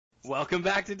Welcome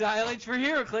back to Dial H for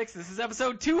Heroclix. This is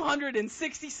episode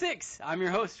 266. I'm your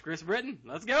host, Chris Britton.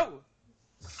 Let's go.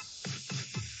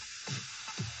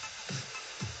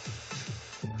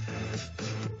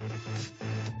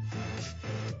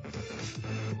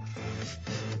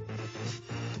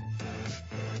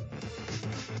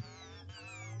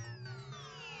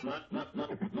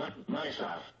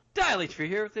 Dial H for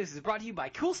Heroclix is brought to you by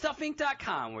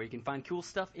CoolStuffInc.com, where you can find cool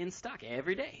stuff in stock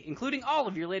every day, including all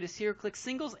of your latest Heroclix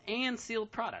singles and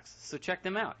sealed products. So check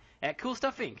them out at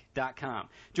CoolStuffInc.com.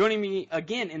 Joining me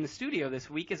again in the studio this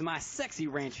week is my sexy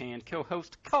ranch hand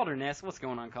co-host, Kalder Ness. What's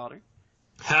going on, Kalder?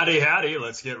 Howdy, howdy.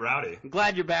 Let's get rowdy. I'm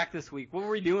glad you're back this week. What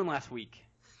were we doing last week?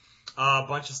 A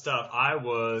bunch of stuff. I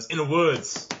was in the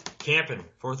woods, camping,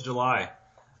 4th of July.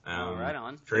 Right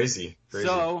on. Crazy.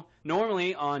 So,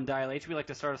 normally on Dial H, we like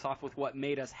to start us off with what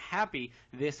made us happy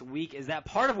this week. Is that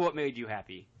part of what made you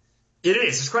happy? It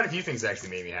is. There's quite a few things that actually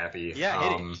made me happy. Yeah,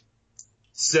 hit it.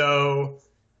 So,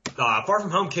 Far From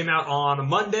Home came out on a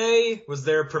Monday, was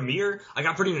their premiere. I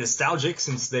got pretty nostalgic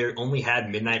since they only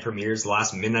had midnight premieres. The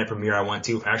last midnight premiere I went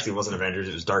to actually wasn't Avengers,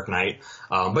 it was Dark Knight.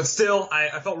 But still,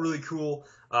 I felt really cool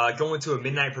going to a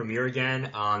midnight premiere again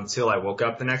until I woke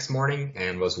up the next morning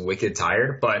and was wicked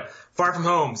tired. But Far From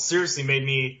Home seriously made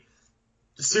me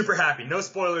super happy. No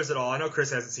spoilers at all. I know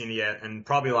Chris hasn't seen it yet, and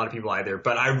probably a lot of people either,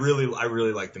 but I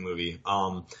really like the movie.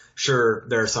 Sure,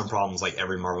 there are some problems like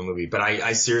every Marvel movie, but I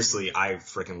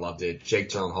freaking loved it. Jake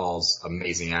Gyllenhaal's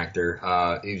amazing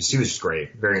actor. He was just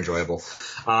great. Very enjoyable.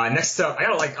 Next up, I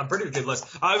got a pretty good list.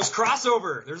 It was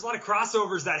crossover. There's a lot of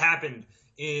crossovers that happened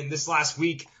in this last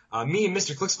week. Me and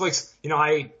Mr. Clicksflix,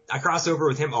 I crossed over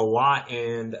with him a lot,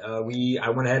 and I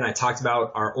went ahead and I talked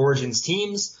about our Origins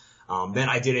teams. Then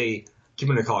I did I'm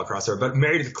going to call it crossover, but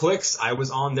Married to the Clicks, I was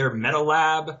on their Meta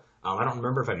Lab. I don't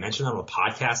remember if I mentioned it on the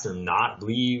podcast or not. I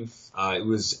believe it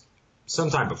was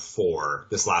sometime before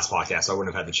this last podcast, so I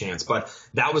wouldn't have had the chance. But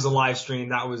that was a live stream.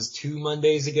 That was 2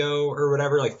 Mondays ago or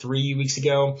whatever, like 3 weeks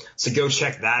ago. So go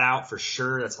check that out for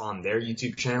sure. That's on their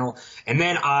YouTube channel. And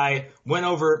then I went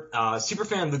over,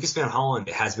 superfan Lucas Van Holland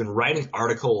has been writing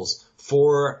articles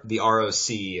for the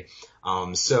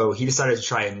ROC. So he decided to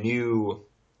try a new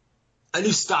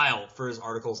style for his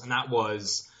articles, and that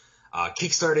was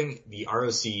kickstarting the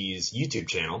ROC's YouTube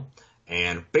channel.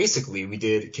 And basically, we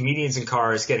did comedians in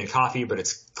cars getting coffee, but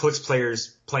it's Clicks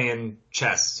players playing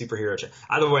chess, superhero chess.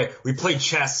 Either way, we played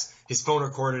chess. His phone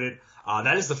recorded it.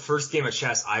 That is the first game of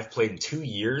chess I've played in 2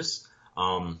 years.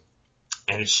 And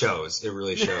it shows. It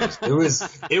really shows.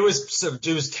 It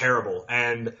was terrible.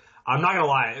 And I'm not gonna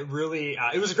lie,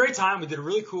 it was a great time. We did a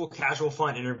really cool, casual,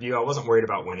 fun interview. I wasn't worried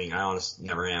about winning. I honestly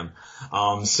never am.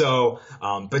 But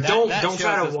don't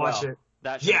try to watch it.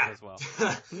 That shows as well.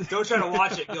 Don't try to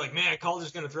watch it and be like, man,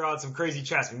 Calder's gonna throw out some crazy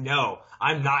chess. No,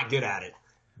 I'm not good at it.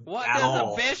 What does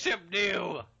a bishop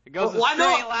do? It goes a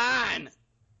straight line.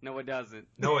 No, it doesn't.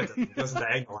 No, it doesn't. It goes a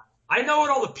diagonal line. I know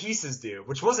what all the pieces do,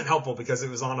 which wasn't helpful because it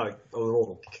was on a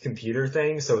little computer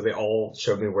thing, so they all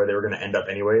showed me where they were going to end up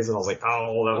anyways, and I was like,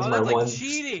 oh, that was my that's one. Like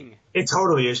cheating. It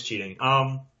totally is cheating.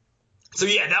 So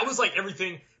yeah, that was like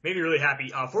everything, made me really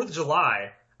happy. 4th of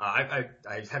July, I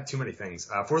have too many things.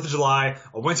 4th of July,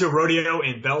 I went to a rodeo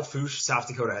in Belle Fourche, South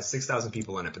Dakota. It has 6,000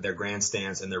 people in it, but their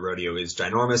grandstands and their rodeo is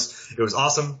ginormous. It was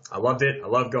awesome. I loved it. I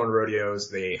love going to rodeos.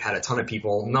 They had a ton of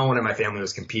people. No one in my family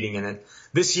was competing in it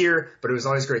this year, but it was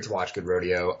always great to watch good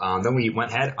rodeo. Then we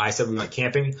went ahead. I said we went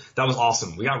camping. That was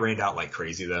awesome. We got rained out like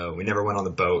crazy though. We never went on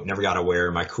the boat. Never got to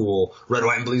wear my cool red,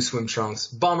 white, and blue swim trunks.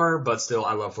 Bummer, but still,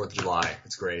 I love 4th of July.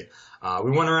 It's great.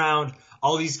 We went around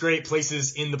all these great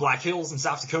places in the Black Hills in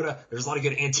South Dakota. There's a lot of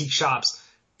good antique shops.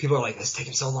 People are like, it's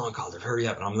taking so long, Calder. Hurry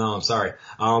up. And I'm sorry.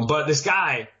 But this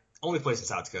guy, only place in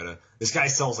South Dakota, this guy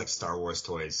sells like Star Wars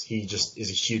toys. He just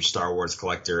is a huge Star Wars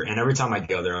collector. And every time I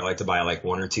go there, I like to buy like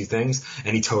 1 or 2 things.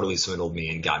 And he totally swindled me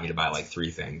and got me to buy like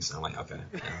 3 things. And I'm like, okay,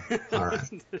 yeah, all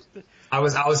right. I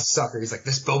was a sucker. He's like,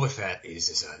 this Boba Fett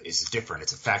is different.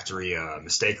 It's a factory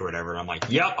mistake or whatever. And I'm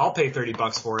like, yep, I'll pay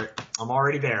 $30 for it. I'm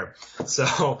already there.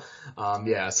 So,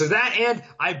 yeah. So that, and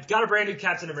I got a brand new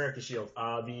Captain America shield.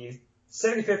 The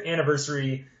 75th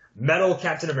anniversary metal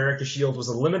Captain America shield was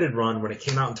a limited run when it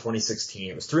came out in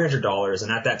 2016. It was $300, and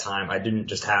at that time, I didn't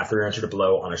just have $300 to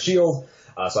blow on a shield,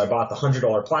 so I bought the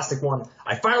 $100 plastic one.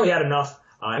 I finally had enough.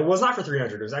 It was not for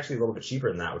 $300. It was actually a little bit cheaper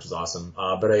than that, which is awesome.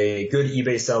 But a good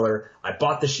eBay seller. I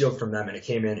bought the shield from them, and it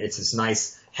came in. It's this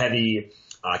nice, heavy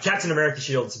Captain America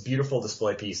shield. It's a beautiful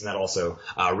display piece, and that also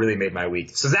really made my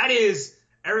week. So that is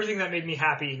everything that made me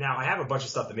happy. Now, I have a bunch of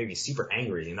stuff that made me super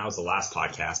angry, and that was the last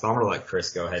podcast. But I'm going to let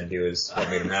Chris go ahead and do what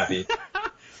made him happy.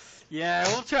 Yeah,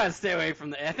 we'll try to stay away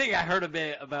from the. I think I heard a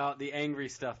bit about the angry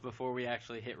stuff before we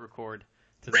actually hit record.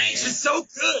 Ranch is so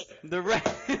good.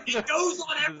 It goes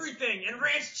on everything, and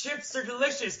ranch chips are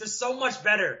delicious. They're so much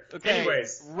better. Okay,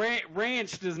 anyways,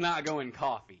 ranch does not go in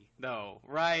coffee, though,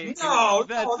 right? No,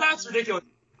 that's ridiculous.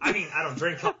 I mean, I don't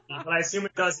drink coffee, but I assume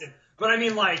it doesn't. But I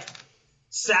mean, like,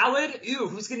 salad? Ew,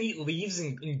 who's gonna eat leaves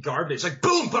and garbage? Like,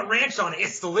 boom, put ranch on it.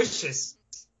 It's delicious.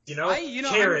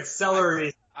 Carrots,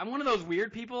 celery. I'm one of those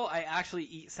weird people. I actually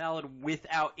eat salad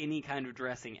without any kind of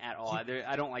dressing at all.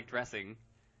 I don't like dressing.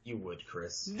 You would,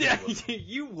 Chris. Yeah,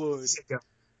 you would.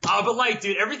 But like,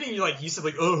 dude, everything you said,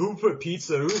 like, oh, who put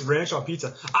pizza? Who's ranch on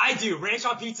pizza? I do. Ranch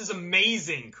on pizza is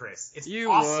amazing, Chris. It's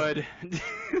awesome. Would.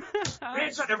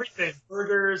 Ranch on everything.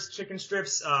 Burgers, chicken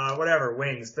strips, whatever,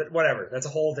 wings, but whatever. That's a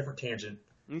whole different tangent.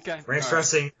 Okay. Ranch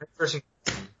dressing.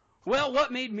 Well,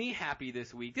 what made me happy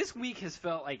this week? This week has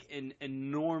felt like an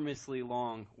enormously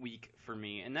long week for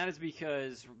me, and that is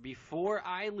because before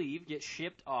I get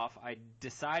shipped off, I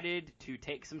decided to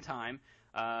take some time.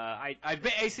 I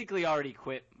basically already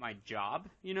quit my job,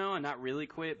 and not really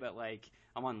quit, but like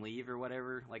I'm on leave or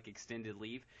whatever, like extended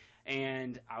leave.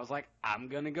 And I was like, I'm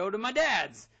going to go to my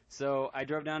dad's. So I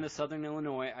drove down to Southern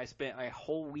Illinois. I spent a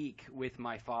whole week with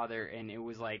my father, and it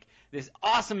was like this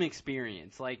awesome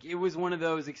experience. Like, it was one of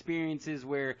those experiences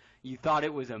where you thought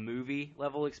it was a movie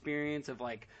level experience of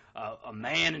like a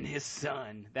man and his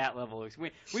son, that level of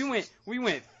experience. We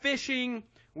went fishing.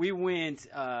 We went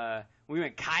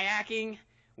kayaking.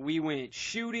 We went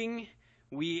shooting.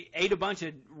 We ate a bunch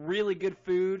of really good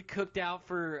food, cooked out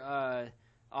for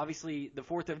obviously the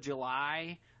 4th of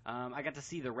July. I got to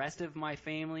see the rest of my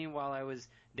family while I was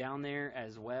down there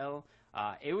as well.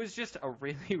 It was just a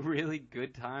really, really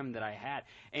good time that I had.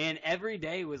 And every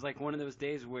day was like one of those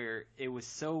days where it was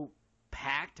so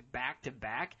packed back to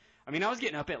back. I mean, I was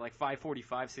getting up at like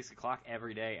 5:45, 6 o'clock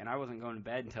every day, and I wasn't going to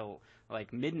bed until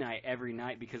like midnight every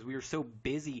night because we were so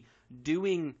busy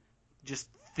doing just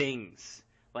things.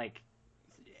 Like,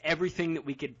 everything that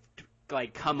we could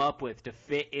like come up with to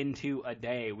fit into a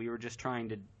day, we were just trying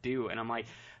to do. And I'm like,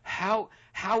 how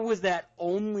was that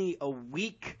only a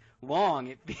week long?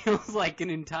 It feels like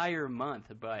an entire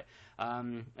month. But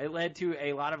it led to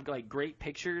a lot of like great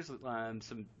pictures,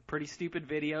 some pretty stupid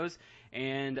videos,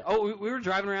 and we were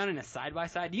driving around in a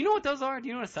side-by-side. Do you know what those are? Do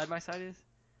you know what a side-by-side is?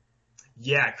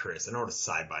 Yeah, Chris, I know what a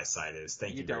side-by-side is.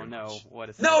 Thank you very much. You don't know what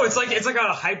a No, it's like a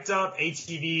hyped-up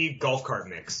ATV golf cart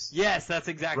mix. Yes, that's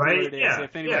exactly right? what it is. Yeah,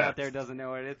 If anyone out there doesn't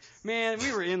know what it is. Man,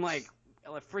 we were in like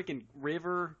a freaking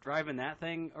river driving that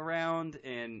thing around,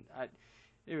 and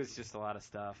it was just a lot of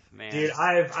stuff, man. Dude,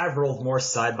 I've rolled more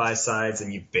side-by-sides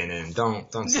than you've been in.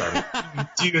 Don't start.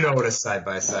 Do you know what a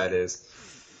side-by-side is?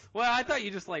 Well, I thought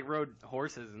you just like rode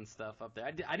horses and stuff up there.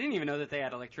 I didn't even know that they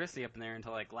had electricity up in there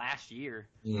until like last year.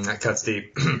 That cuts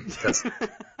deep.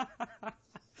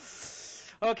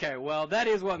 Okay, well, that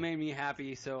is what made me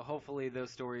happy. So hopefully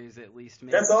those stories at least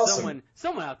made awesome.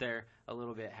 someone out there a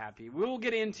little bit happy. We will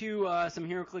get into some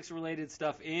Heroclix related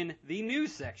stuff in the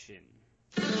news section.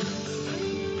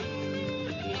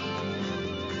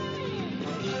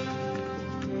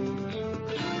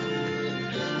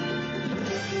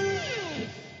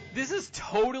 This is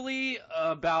totally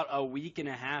about a week and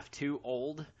a half too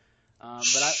old,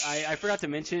 but I forgot to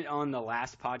mention it on the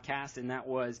last podcast, and that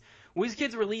was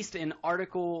WizKids released an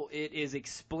article. It is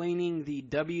explaining the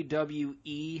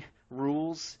WWE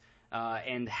rules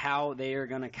and how they are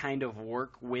going to kind of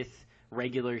work with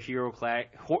regular Heroclix.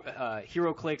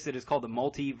 It is called the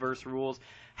Multiverse Rules.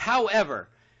 However,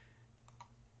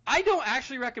 I don't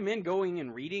actually recommend going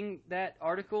and reading that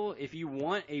article. If you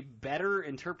want a better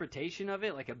interpretation of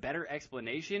it, like a better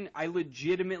explanation, I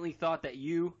legitimately thought that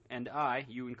you and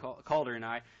Kalder and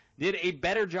I, did a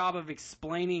better job of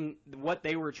explaining what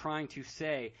they were trying to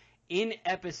say in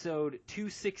episode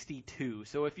 262.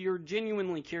 So if you're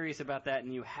genuinely curious about that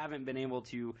and you haven't been able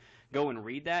to go and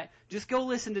read that, just go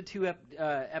listen to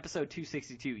episode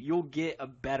 262. You'll get a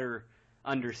better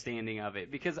understanding of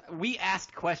it, because we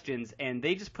asked questions and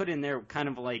they just put in there kind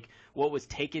of like what was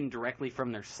taken directly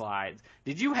from their slides.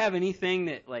 Did you have anything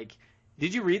that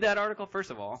did you read that article first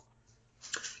of all?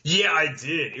 Yeah, I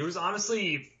did. It was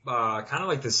honestly kind of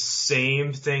like the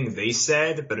same thing they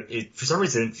said, but it for some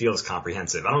reason didn't feel as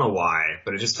comprehensive. I don't know why,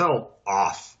 but it just felt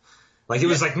off. Like it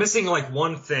was like missing like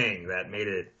one thing that made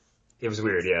it was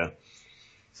weird, yeah.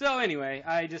 So anyway,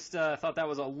 I just thought that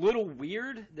was a little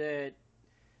weird that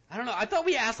I don't know. I thought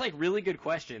we asked like really good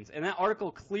questions, and that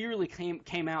article clearly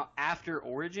came out after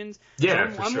Origins.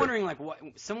 Yeah, so I'm wondering like what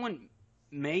someone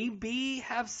maybe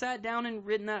have sat down and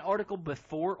written that article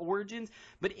before Origins,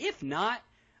 but if not,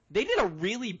 they did a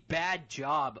really bad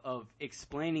job of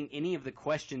explaining any of the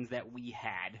questions that we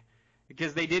had,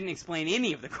 because they didn't explain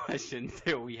any of the questions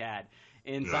that we had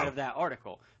inside of that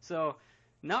article. So,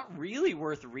 not really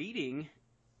worth reading.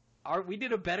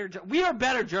 We are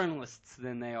better journalists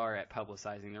than they are at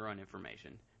publicizing their own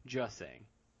information. Just saying.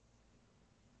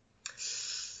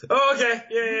 Oh, okay.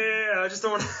 Yeah. I just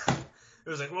don't want to... It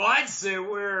was like, well, I'd say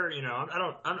we're,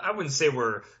 I wouldn't say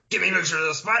we're giving pictures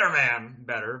of Spider-Man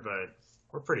better, but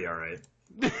we're pretty all right.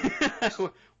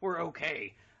 We're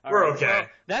okay. We're okay. Well,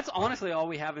 that's honestly all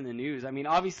we have in the news. I mean,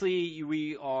 obviously,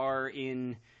 we are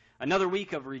in another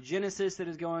week of Regenesis that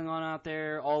is going on out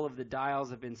there. All of the dials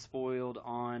have been spoiled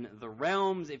on the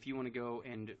realms. If you want to go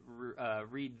and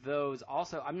read those.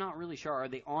 Also, I'm not really sure. Are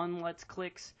they on Let's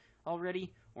Clicks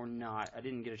already or not? I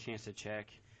didn't get a chance to check.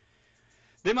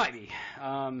 They might be.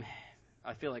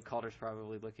 I feel like Kalder's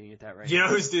probably looking at that right now. You know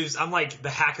who's I'm like the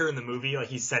hacker in the movie. Like,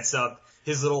 he sets up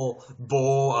his little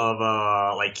bowl of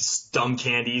like dumb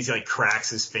candies. He like cracks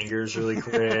his fingers really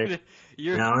quick.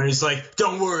 And he's like,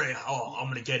 "Don't worry, I'm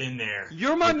gonna get in there."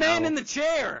 You're my man in the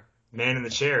chair. Man in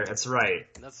the chair. That's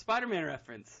right. That's a Spider-Man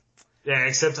reference. Yeah,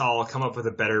 except I'll come up with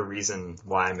a better reason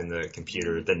why I'm in the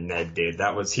computer than Ned did.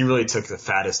 He really took the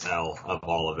fattest L of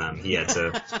all of them. He had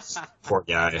to. Poor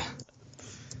guy.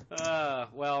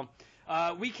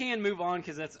 We can move on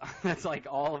because that's like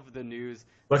all of the news.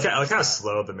 Look how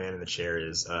slow the man in the chair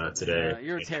is today.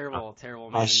 You're a terrible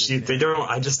man. Oh shoot, they don't.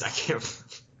 I can't.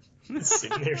 It's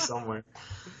sitting there somewhere.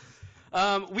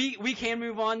 We can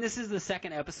move on. This is the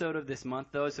second episode of this month,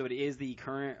 though, so it is the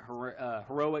current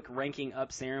heroic ranking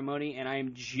up ceremony, and I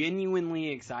am genuinely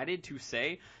excited to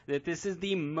say that this is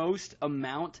the most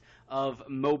amount of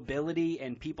mobility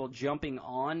and people jumping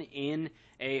on in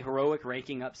a heroic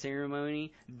ranking up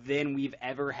ceremony than we've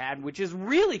ever had, which is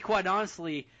really, quite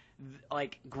honestly,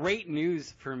 like, great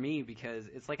news for me, because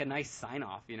it's like a nice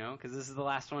sign-off, because this is the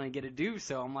last one I get to do,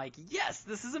 so I'm like, yes,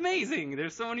 this is amazing.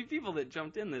 There's so many people that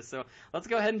jumped in this, so let's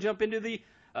go ahead and jump into the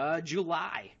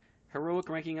July heroic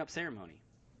ranking up ceremony.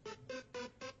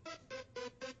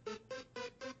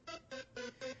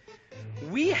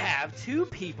 We have two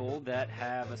people that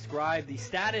have ascribed the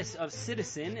status of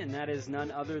citizen, and that is none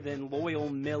other than Loyal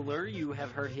Miller. You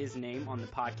have heard his name on the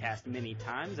podcast many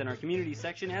times in our community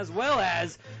section, as well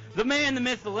as the man, the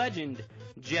myth, the legend,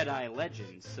 Jedi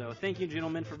Legends. So thank you,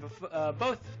 gentlemen, for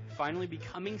both finally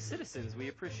becoming citizens. We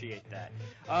appreciate that.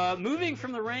 Moving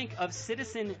from the rank of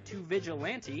citizen to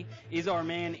vigilante is our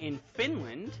man in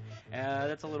Finland.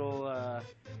 That's a little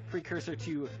precursor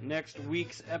to next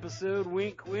week's episode.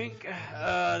 Wink, wink.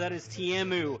 That is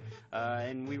Teemu,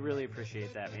 and we really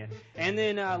appreciate that, man. And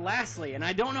then lastly, and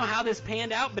I don't know how this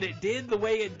panned out, but it did the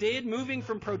way it did, moving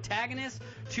from protagonist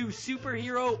to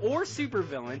superhero or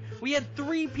supervillain. We had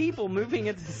three people moving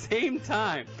at the same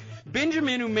time. Ben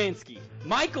Umanski,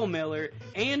 Michael Miller,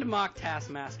 and Mok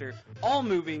Taskmaster, all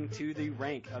moving to the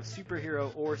rank of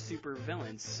superhero or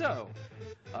supervillain. So,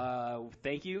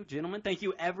 thank you, gentlemen. Thank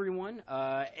you, everyone.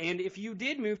 And if you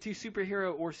did move to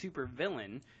superhero or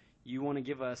supervillain, you want to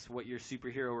give us what your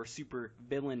superhero or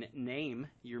supervillain name,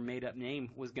 your made-up name,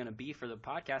 was going to be for the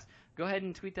podcast, go ahead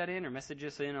and tweet that in or message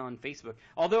us in on Facebook.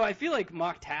 Although I feel like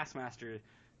Mok Taskmaster,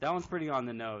 that one's pretty on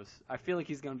the nose. I feel like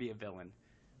he's going to be a villain.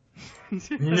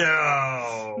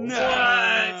 No.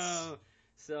 What?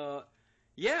 So,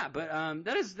 yeah, but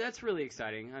that's really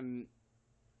exciting. I'm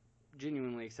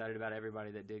genuinely excited about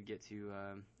everybody that did get to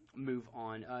move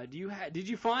on. Did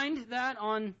you find that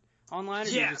online? Or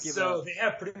did you just give up? They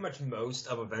have pretty much most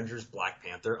of Avengers Black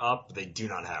Panther up, but they do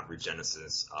not have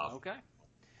Regenesis up. Okay.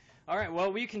 All right,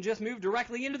 well, we can just move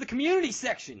directly into the community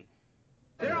section.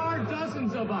 There are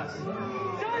dozens of us.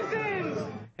 Dozens!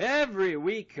 Every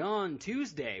week on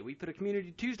Tuesday, we put a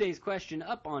Community Tuesdays question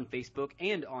up on Facebook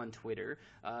and on Twitter.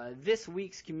 This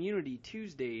week's Community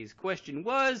Tuesdays question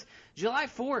was, July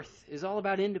 4th is all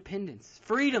about independence,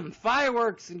 freedom,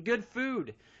 fireworks, and good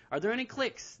food. Are there any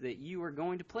clicks that you are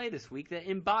going to play this week that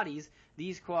embodies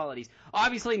these qualities?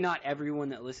 Obviously, not everyone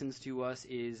that listens to us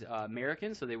is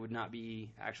American, so they would not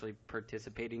be actually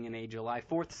participating in a July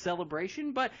 4th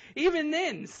celebration. But even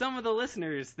then, some of the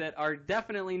listeners that are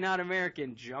definitely not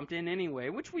American jumped in anyway,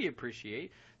 which we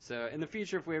appreciate. So in the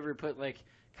future, if we ever put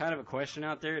kind of a question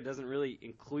out there, it doesn't really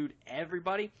include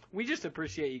everybody. We just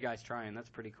appreciate you guys trying. That's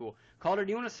pretty cool. Kalder, do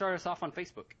you want to start us off on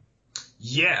Facebook?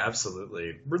 Yeah,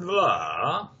 absolutely.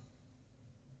 Blah.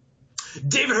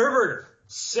 David Herberger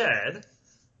said,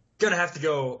 gonna have to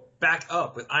go back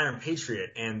up with Iron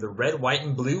Patriot and the red, white,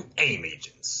 and blue AIM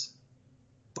agents.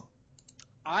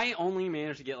 I only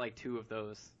managed to get 2 of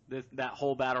those, that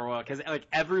whole battle royale, because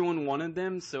everyone wanted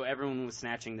them, so everyone was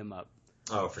snatching them up.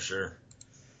 Oh, for sure.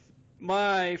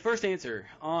 My first answer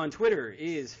on Twitter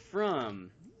is from,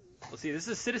 let's see, this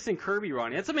is Citizen Kirby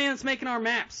Ronnie. That's a man that's making our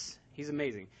maps. He's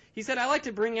amazing. He said, I like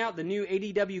to bring out the new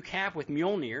ADW cap with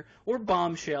Mjolnir or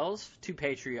bombshells to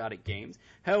patriotic games.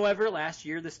 However, last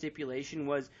year the stipulation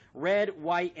was red,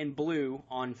 white, and blue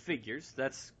on figures.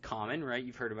 That's common, right?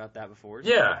 You've heard about that before.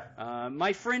 Yeah.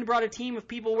 My friend brought a team of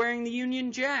people wearing the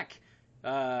Union Jack.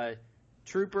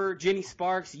 Trooper, Jenny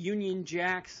Sparks, Union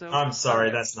Jack. So I'm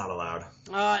sorry, that's not allowed.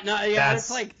 No, yeah,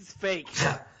 it's like, it's fake.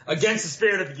 Against the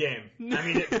spirit of the game. I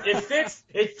mean,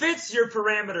 it fits your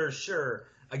parameters, sure.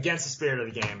 Against the spirit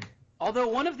of the game. Although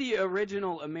one of the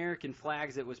original American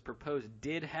flags that was proposed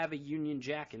did have a Union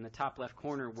Jack in the top left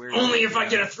corner. Where only if I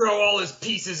get to throw all his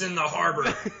pieces in the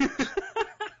harbor.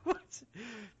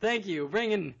 Thank you,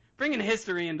 bringing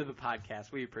history into the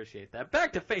podcast. We appreciate that.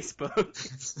 Back to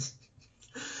Facebook.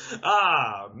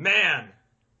 Man.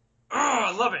 Oh,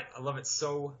 I love it. I love it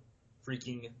so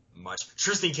freaking much.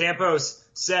 Tristan Campos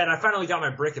said, I finally got my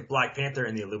brick at Black Panther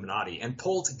and the Illuminati and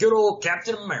pulled good old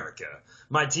Captain America.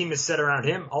 My team is set around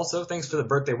him. Also, thanks for the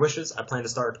birthday wishes. I plan to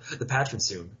start the Patron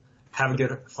soon. Have a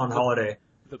good, fun holiday.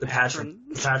 The Patron.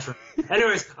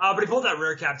 Anyways, but he pulled that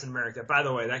rare Captain America. By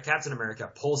the way, that Captain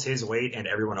America pulls his weight and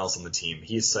everyone else on the team.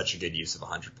 He is such a good use of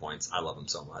 100 points. I love him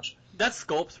so much. That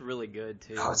sculpt's really good,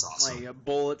 too. Oh, it's awesome. Like,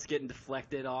 bullets getting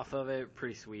deflected off of it.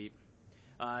 Pretty sweet.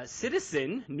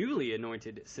 Citizen, newly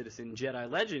anointed Citizen Jedi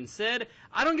Legend, said,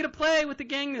 I don't get to play with the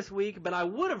gang this week, but I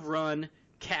would have run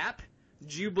Cap,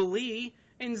 Jubilee,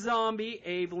 and Zombie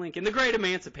Abe Lincoln. The Great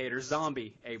Emancipator,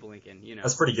 Zombie Abe Lincoln, you know.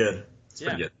 That's pretty good.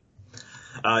 Pretty good.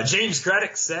 James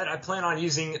Craddock said, I plan on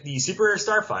using the Super Rare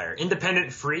Starfire,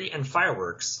 independent, free, and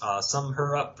fireworks. Sum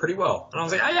her up pretty well. And I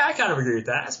was like, yeah, I kind of agree with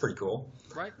that. That's pretty cool.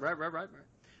 Right.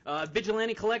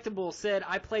 Vigilante Collectibull said,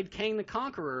 I played Kang the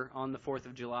Conqueror on the 4th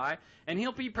of July, and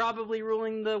he'll be probably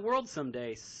ruling the world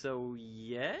someday. So,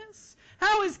 yes?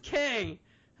 How does Kang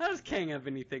have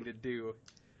anything to do?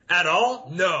 At all?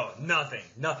 No, nothing.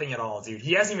 Nothing at all, dude.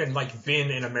 He hasn't even,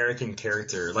 been an American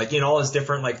character, in all his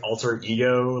different, alter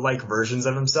ego, versions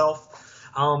of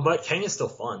himself. But Kang is still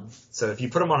fun. So if you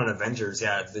put him on an Avengers,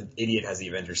 the idiot has the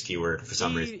Avengers keyword for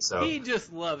some reason. So he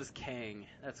just loves Kang.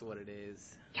 That's what it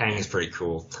is. Kang is pretty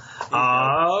cool.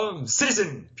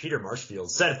 Citizen Peter Marshfield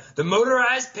said, the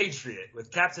motorized Patriot with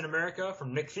Captain America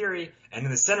from Nick Fury, and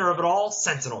in the center of it all,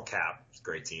 Sentinel Cap. It's a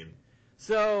great team.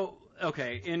 So,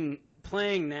 okay, in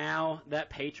playing now, that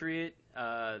Patriot,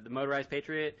 the motorized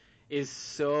Patriot, is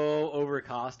so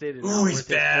overcosted and not he's worth his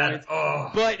bad. points,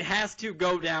 Oh. but has to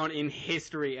go down in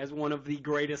history as one of the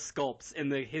greatest sculpts in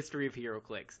the history of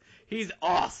Heroclix. He's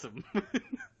awesome.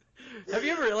 Have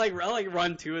you ever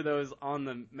run two of those on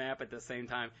the map at the same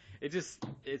time?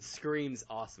 It screams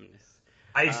awesomeness.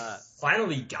 I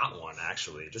finally got one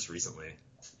actually, just recently.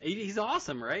 He's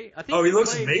awesome, right? I think he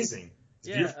looks amazing. It's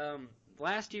beautiful.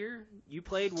 Last year you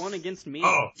played one against me.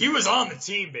 Oh, he was on the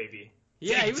team, baby.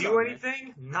 Yeah, Did he do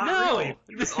anything? Not really.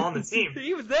 He was on the team.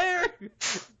 He was there.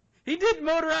 He did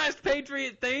motorized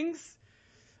Patriot things.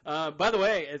 By the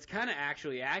way, it's kind of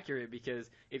actually accurate because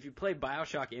if you play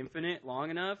BioShock Infinite long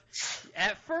enough,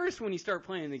 at first when you start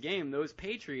playing the game, those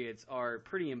Patriots are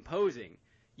pretty imposing.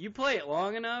 You play it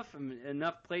long enough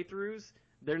playthroughs,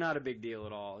 they're not a big deal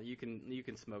at all. You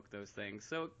can smoke those things.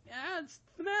 So yeah, it's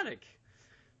thematic.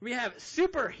 We have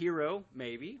superhero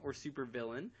maybe or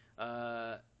supervillain.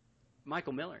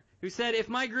 Michael Miller, who said, if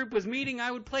my group was meeting,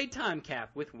 I would play Time Cap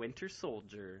with Winter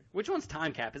Soldier. Which one's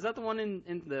Time Cap? Is that the one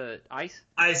in the ice?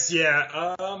 Ice,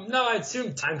 yeah. No, I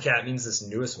assume Time Cap means this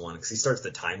newest one, because he starts the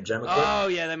Time Gem equipment. Oh,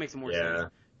 yeah, that makes more sense.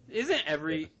 Isn't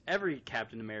every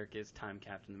Captain America is Time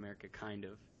Captain America, kind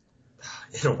of?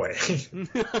 In a way.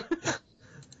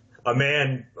 A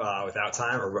man without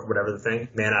time, or whatever the thing.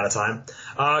 Man out of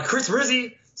time. Chris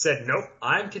Rizzi said, nope,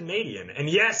 I'm Canadian. And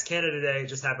yes, Canada Day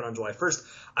just happened on July 1st.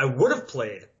 I would have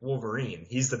played Wolverine.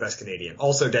 He's the best Canadian.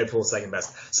 Also, Deadpool's second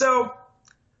best. So,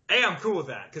 A, I'm cool with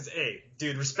that. Because, A,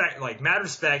 dude, respect, mad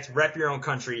respect, rep your own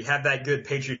country, have that good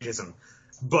patriotism.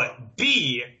 But,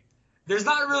 B, there's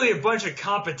not really a bunch of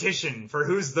competition for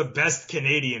who's the best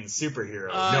Canadian superhero.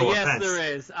 No yes, offense.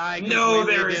 There is. I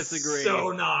completely disagree.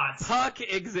 So not. Puck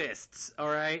exists, all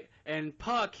right? And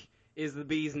Puck is the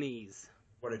bee's knees.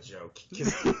 What a joke.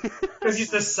 Because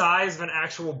he's the size of an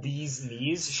actual bee's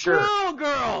knees? Sure. Squirrel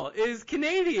Girl is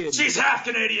Canadian. She's half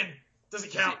Canadian.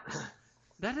 Doesn't count.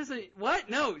 That isn't...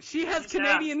 What? No, she has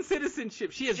Canadian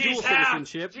citizenship. She has dual half.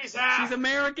 citizenship. She's half. She's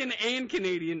American and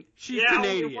Canadian. She's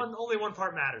Canadian. Only one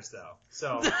part matters, though.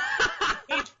 So,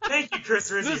 thank you,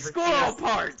 Chris Rizzi. The squirrel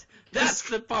part. That's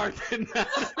the part that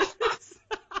matters.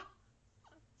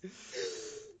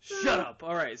 Shut up.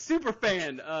 All right.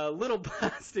 Superfan, Little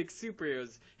Plastic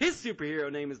Superheroes. His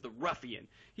superhero name is the Ruffian.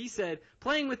 He said,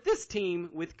 playing with this team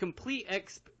with complete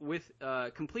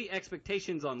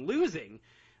expectations on losing.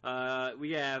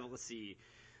 We have, let's see,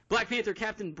 Black Panther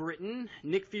Captain Britain,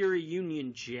 Nick Fury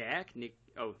Union Jack,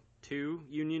 two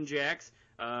Union Jacks.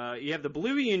 You have the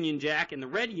Blue Union Jack and the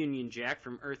Red Union Jack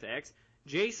from Earth X.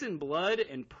 Jason Blood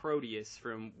and Proteus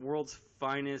from World's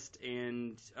Finest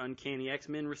and Uncanny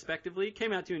X-Men, respectively.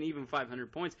 Came out to an even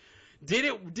 500 points.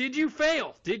 Did you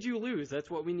fail? Did you lose? That's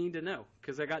what we need to know,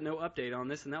 because I got no update on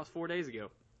this, and that was 4 days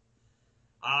ago.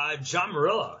 John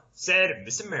Marilla said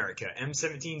Miss America,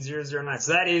 M17009.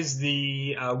 So that is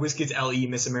the WizKids LE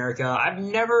Miss America. I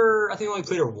think I only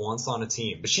played her once on a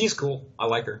team, but she's cool. I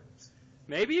like her.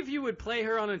 Maybe if you would play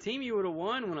her on a team, you would have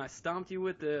won when I stomped you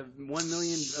with the 1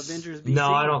 million Avengers BC.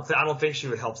 No, I don't think she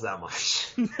would help that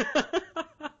much.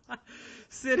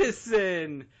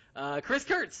 Citizen. Chris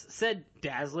Kurtz said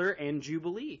Dazzler and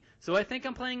Jubilee. So I think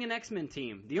I'm playing an X-Men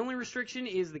team. The only restriction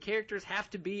is the characters have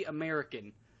to be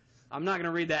American. I'm not going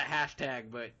to read that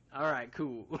hashtag, but alright,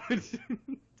 cool.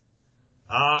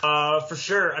 For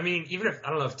sure. I mean, I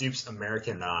don't know if Duke's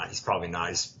American or not. He's probably not.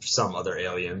 He's some other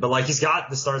alien. But, like, he's got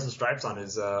the Stars and Stripes on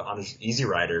his Easy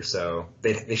Rider, so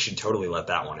they should totally let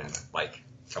that one in. Like,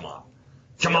 come on.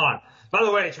 Come on. By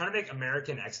the way, trying to make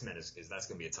American X-Men that's going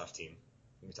to be a tough team.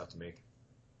 It's going to be tough to make.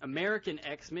 American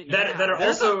X-Men? That are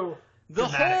also the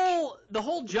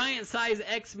whole giant size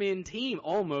X-Men team,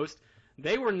 almost.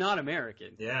 They were not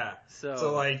American. Yeah.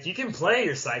 So like, you can play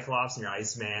your Cyclops and your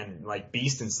Iceman, like,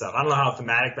 Beast and stuff. I don't know how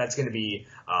thematic that's going to be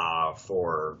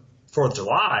for 4th of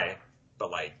July, but,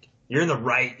 like, you're in the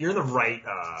right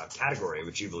category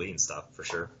with Jubilee and stuff, for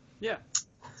sure. Yeah.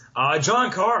 John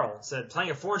Carl said,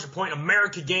 playing a 400-point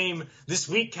America game this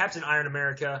week, Captain Iron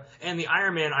America and the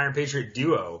Iron Man Iron Patriot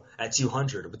duo at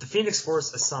 200 with the Phoenix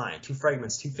Force assigned. 2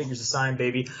 fragments, 2 figures assigned,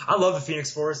 baby. I love the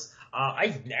Phoenix Force.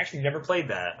 I actually never played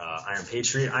that Iron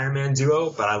Patriot Iron Man duo,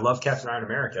 but I love Captain Iron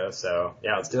America, so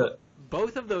yeah, let's do it.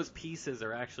 Both of those pieces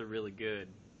are actually really good.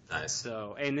 Nice.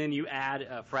 So, and then you add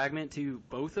a fragment to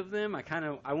both of them.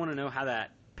 I want to know how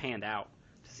that panned out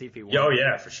to see if he won. Oh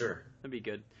yeah, for sure. That'd be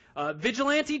good.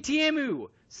 Vigilante Teemu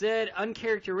said,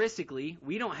 uncharacteristically,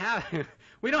 we don't have a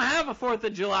 4th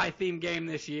of July themed game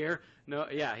this year. No,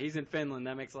 yeah, he's in Finland.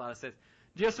 That makes a lot of sense.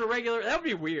 Just a regular. That'd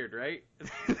be weird, right?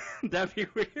 That'd be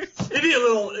weird. It'd be a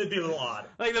little odd.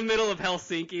 Like the middle of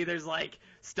Helsinki, there's like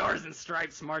Stars and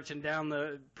Stripes marching down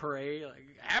the parade. Like,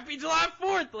 Happy July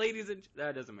 4th, ladies and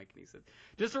that doesn't make any sense.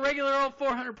 Just a regular old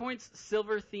 400 points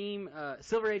Silver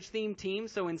Age theme team.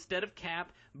 So instead of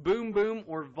Cap, Boom Boom,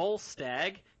 or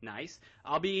Volstagg, nice.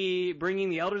 I'll be bringing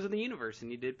the Elders of the Universe,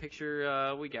 and you did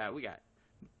picture. We got.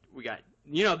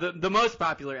 You know, the most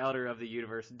popular Elder of the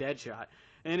Universe, Deadshot.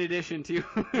 In addition to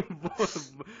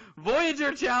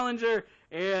Voyager Challenger,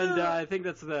 and I think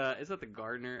is that the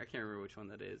Gardener? I can't remember which one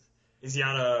that is. Is he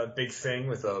on a big thing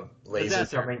with a laser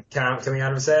coming out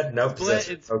of his head? Nope.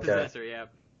 Possessor. It's okay. Possessor, yeah.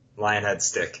 Lionhead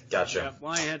stick. Gotcha. Yep,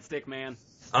 Lionhead stick, man.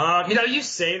 You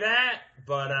say that,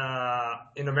 but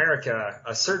in America,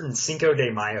 a certain Cinco de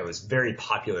Mayo is very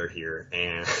popular here,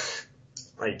 and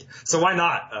so why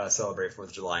not celebrate 4th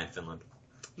of July in Finland?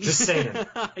 Just saying.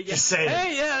 Just saying.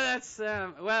 Hey, yeah, that's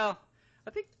well. I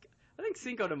think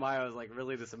Cinco de Mayo is like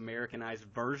really this Americanized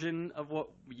version of what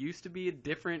used to be a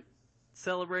different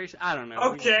celebration. I don't know.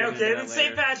 Okay. Then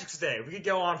St. Patrick's Day. We could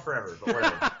go on forever, but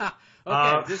whatever.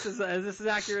 Okay, this is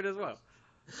accurate as well.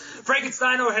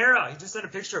 Frankenstein O'Hara. He just sent a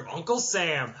picture of Uncle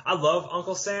Sam. I love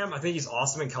Uncle Sam. I think he's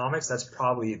awesome in comics. That's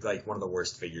probably like one of the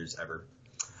worst figures ever.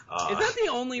 Is that the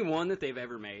only one that they've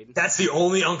ever made? That's the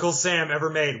only Uncle Sam ever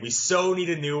made. We so need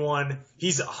a new one.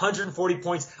 He's 140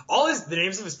 points. The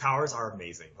names of his powers are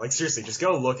amazing. Like, seriously, just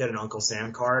go look at an Uncle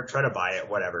Sam card, try to buy it,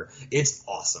 whatever. It's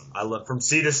awesome. I love, from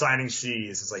sea to signing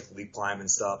she's, it's like leap climb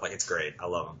and stuff. Like, it's great. I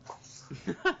love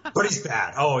him. But he's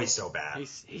bad. Oh, he's so bad.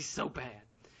 He's so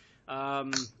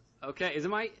bad. Okay, is it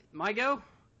my go?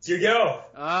 It's your go.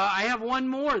 I have one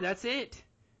more. That's it.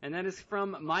 And that is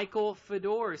from Michael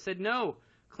Fedor. Said, no.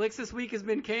 Clicks this week has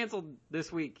been canceled this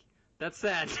week. That's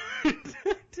sad.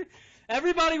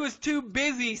 Everybody was too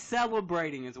busy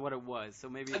celebrating is what it was. So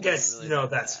maybe I guess, really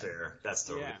that's fair. That's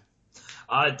totally.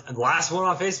 Yeah. And last one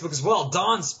on Facebook as well.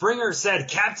 Don Springer said,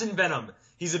 Captain Venom.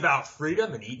 He's about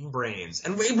freedom and eating brains.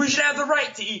 And we should have the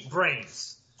right to eat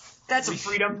brains. That's a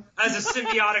freedom. As a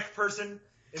symbiotic person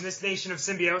in this nation of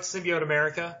symbiotes, symbiote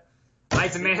America, I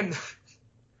demand...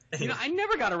 I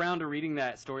never got around to reading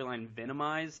that storyline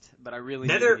Venomized, but I really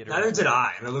neither did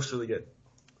I, and it looks really good.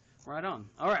 Right on.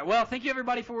 All right. Well, thank you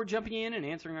everybody for jumping in and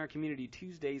answering our Community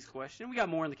Tuesdays question. We got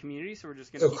more in the community, so we're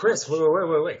just gonna. So, Chris,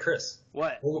 wait, Chris.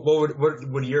 What? What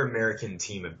would your American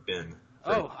team have been?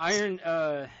 Iron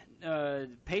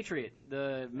Patriot,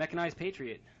 the mechanized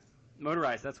Patriot,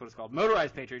 motorized. That's what it's called.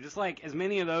 Motorized Patriot. Just like as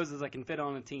many of those as I can fit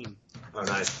on a team. Oh,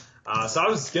 nice. So I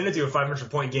was gonna do a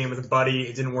 500-point game with a buddy.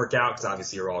 It didn't work out because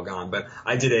obviously you're all gone. But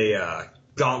I did a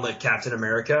Gauntlet Captain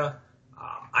America.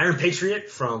 Iron Patriot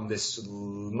from this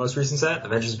most recent set,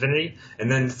 Avengers Infinity, and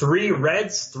then 3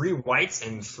 reds, 3 whites,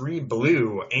 and 3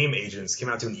 blue AIM agents came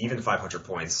out to an even 500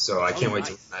 points. So I can't wait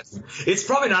to win that team. It's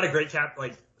probably not a great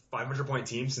 500-point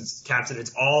team since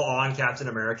it's all on Captain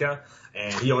America,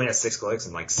 and he only has 6 clicks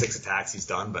and 6 attacks he's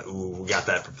done. But we got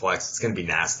that perplexed. It's gonna be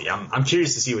nasty. I'm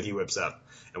curious to see what he whips up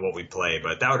and what we play.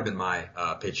 But that would have been my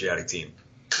patriotic team.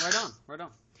 Right on.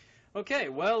 Okay,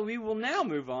 well we will now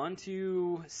move on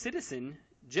to Citizen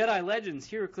Jedi Legends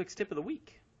Heroclix Tip of the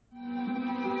Week.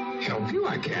 Help you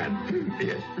I can.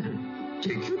 Yes.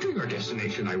 Take you to your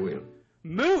destination I will.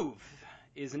 Move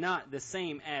is not the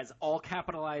same as all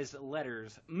capitalized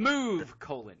letters. Move, :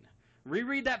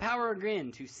 Reread that power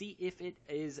again to see if it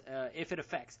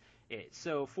affects it.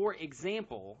 So, for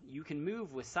example, you can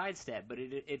move with sidestep, but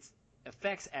it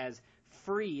affects as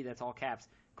free, that's all caps, :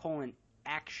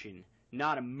 action,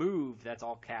 not a move, that's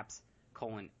all caps, :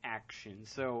 action.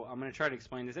 So I'm going to try to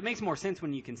explain this. It makes more sense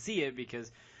when you can see it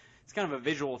because it's kind of a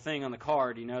visual thing on the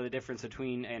card. You know the difference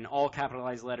between an all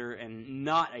capitalized letter and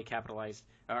not a capitalized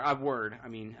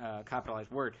capitalized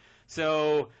word.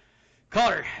 So,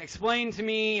 Kalder, explain to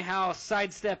me how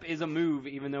sidestep is a move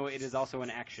even though it is also an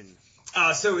action.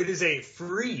 So it is a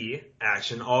free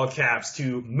action, all caps,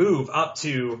 to move up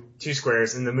to 2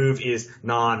 squares, and the move is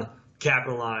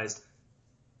non-capitalized.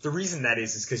 The reason that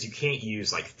is because you can't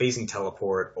use phasing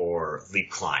teleport or leap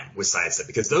climb with sidestep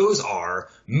because those are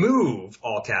move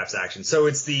all caps actions. So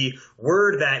it's the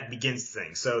word that begins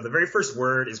things. So the very first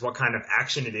word is what kind of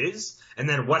action it is, and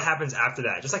then what happens after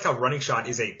that. Just like how running shot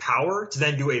is a power to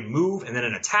then do a move and then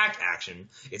an attack action.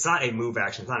 It's not a move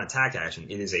action. It's not an attack action.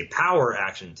 It is a power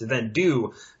action to then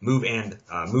do move and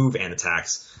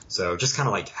attacks. So just kind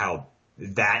of like how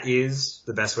that is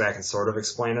the best way I can sort of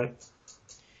explain it.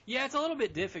 Yeah, it's a little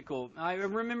bit difficult. I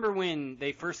remember when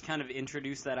they first kind of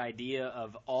introduced that idea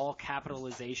of all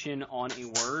capitalization on a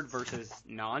word versus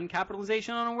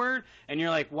non-capitalization on a word, and you're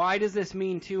like, why does this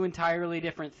mean 2 entirely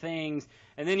different things?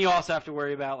 And then you also have to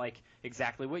worry about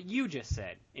exactly what you just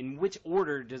said. In which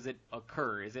order does it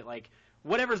occur? Is it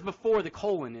whatever's before the :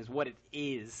 is what it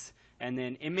is? And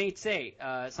then it may say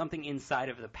something inside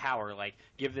of the power, like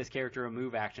give this character a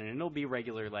move action, and it'll be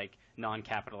regular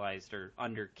non-capitalized or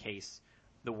undercase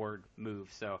the word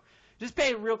move. So just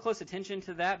pay real close attention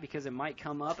to that because it might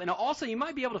come up. And also you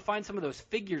might be able to find some of those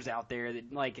figures out there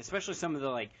that especially some of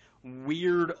the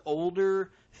weird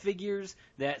older figures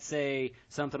that say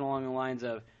something along the lines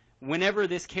of whenever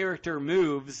this character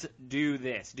moves, do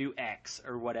this, do X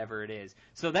or whatever it is.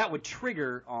 So that would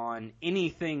trigger on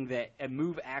anything that a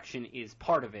move action is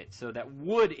part of it. So that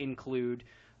would include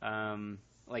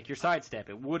your sidestep.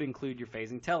 It would include your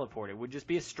phasing teleport. It would just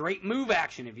be a straight move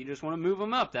action if you just want to move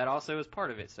them up. That also is part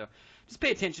of it. So just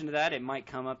pay attention to that. It might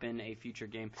come up in a future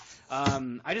game.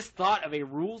 I just thought of a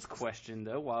rules question,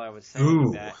 though, while I was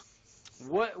saying that.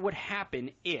 What would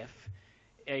happen if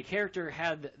a character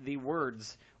had the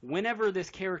words, whenever this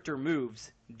character moves,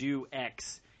 do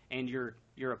X, and your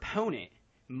opponent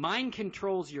mind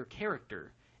controls your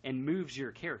character and moves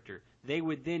your character? They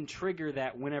would then trigger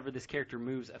that whenever this character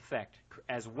moves effect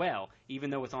as well,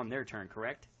 even though it's on their turn,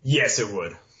 correct? Yes, it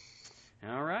would.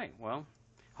 All right. Well,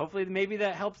 hopefully maybe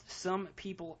that helps some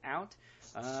people out.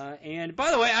 And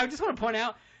by the way, I just want to point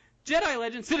out,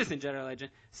 Citizen Jedi Legend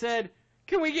said,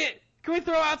 can we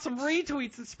throw out some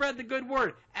retweets and spread the good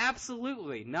word?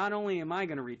 Absolutely. Not only am I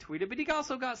going to retweet it, but he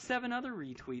also got 7 other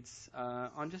retweets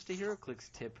on just a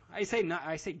Heroclix tip. I say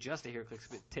just a Heroclix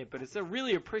tip, but it's a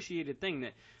really appreciated thing,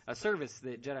 that a service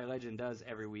that Jedi Legend does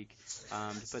every week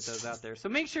to put those out there. So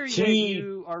make sure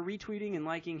you are retweeting and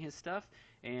liking his stuff,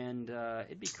 and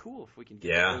it'd be cool if we can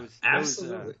get those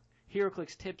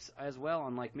Heroclix tips as well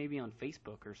on maybe on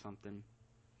Facebook or something.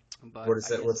 But what's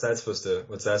that supposed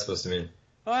to mean?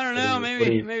 Well, I don't know.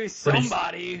 Maybe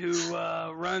somebody who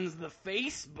runs the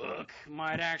Facebook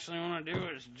might actually want to do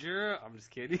it. I'm just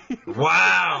kidding.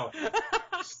 Wow.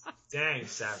 Dang,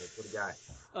 savage. What a guy.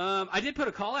 I did put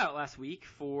a call out last week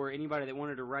for anybody that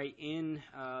wanted to write in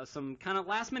some kind of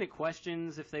last-minute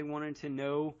questions if they wanted to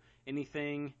know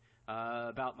anything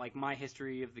about like my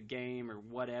history of the game or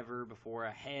whatever before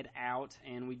I head out.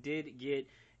 And we did get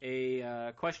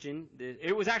a question.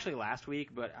 It was actually last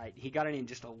week, but he got it in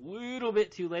just a little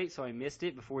bit too late, so I missed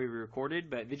it before we recorded.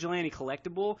 But Vigilante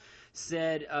Collectibull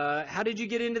said, how did you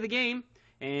get into the game?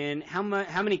 And how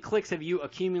many clicks have you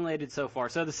accumulated so far?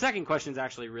 So the second question is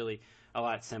actually really a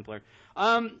lot simpler.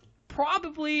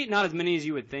 Probably not as many as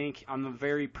you would think. I'm a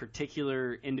very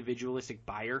particular individualistic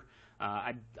buyer.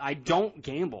 I don't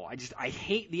gamble. I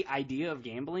hate the idea of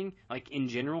gambling, like in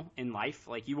general in life.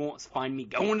 Like you won't find me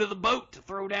going to the boat to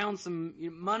throw down some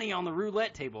money on the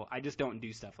roulette table. I just don't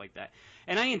do stuff like that.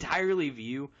 And I entirely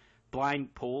view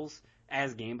blind pulls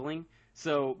as gambling.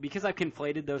 So because I've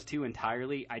conflated those two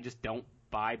entirely, I just don't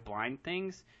buy blind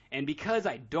things. And because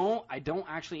I don't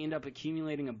actually end up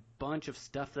accumulating a bunch of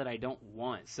stuff that I don't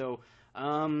want. So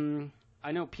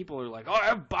I know people are like, oh, I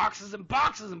have boxes and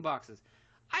boxes and boxes.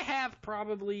 I have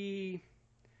probably,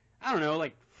 I don't know,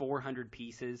 like 400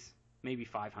 pieces, maybe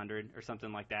 500 or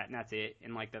something like that, and that's it.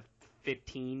 In like the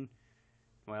 15,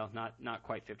 well, not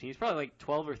quite 15. It's probably like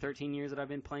 12 or 13 years that I've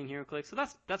been playing Heroclix, so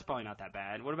that's probably not that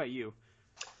bad. What about you?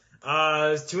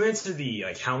 To answer the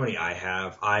like how many I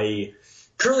have, I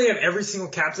currently have every single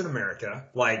Captain America.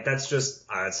 Like that's just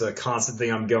it's a constant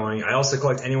thing I'm going. I also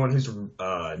collect anyone whose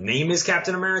name is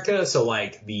Captain America, so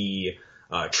like the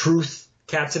Truth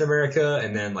Captain America,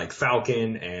 and then like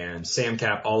Falcon and Sam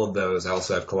Cap, all of those I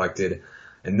also have collected.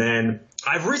 And then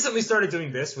I've recently started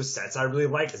doing this with sets I really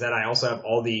like, is that I also have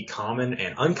all the common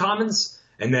and uncommons,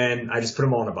 and then I just put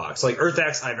them all in a box. So like Earth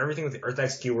X, I have everything with the Earth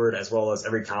X keyword, as well as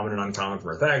every common and uncommon from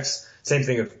Earth X. Same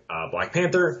thing with Black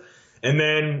Panther. And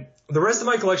then the rest of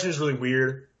my collection is really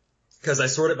weird, because I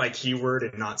sort it by keyword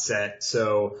and not set.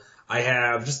 So I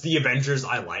have just the Avengers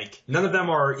I like. None of them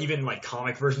are even like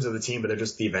comic versions of the team, but they're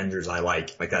just the Avengers I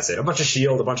like. Like that's it. A bunch of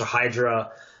S.H.I.E.L.D., a bunch of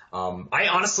Hydra.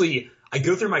 I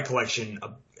go through my collection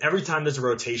every time there's a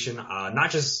rotation,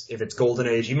 not just if it's Golden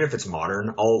Age, even if it's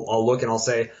modern. I'll look and I'll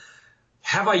say,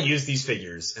 have I used these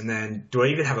figures? And then do I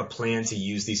even have a plan to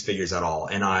use these figures at all?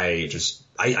 And I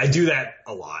do that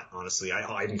a lot, honestly.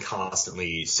 I'm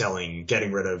constantly selling,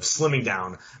 getting rid of, slimming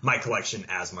down my collection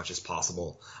as much as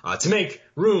possible to make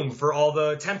room for all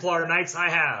the Templar Knights I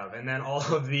have, and then all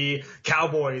of the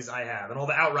Cowboys I have, and all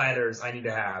the Outriders I need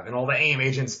to have, and all the AIM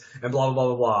agents, and blah, blah,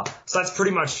 blah, blah, blah. So that's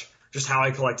pretty much just how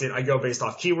I collect it. I go based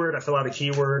off keyword. I fill out a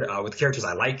keyword with characters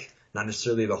I like, not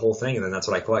necessarily the whole thing, and then that's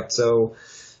what I collect. So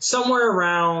somewhere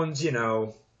around,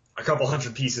 a couple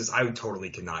hundred pieces, I totally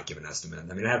cannot give an estimate.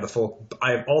 I mean, I have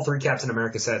all three Captain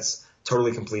America sets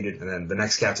totally completed, and then the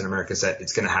next Captain America set,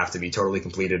 it's going to have to be totally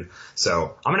completed.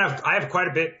 So I have quite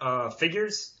a bit of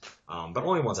figures, but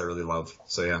only ones I really love.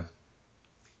 So yeah.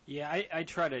 Yeah, I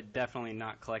try to definitely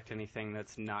not collect anything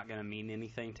that's not going to mean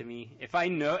anything to me. If I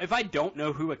don't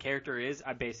know who a character is,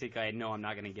 I know I'm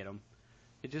not going to get them.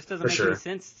 It just doesn't make any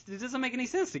sense. It doesn't make any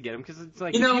sense to get them, because it's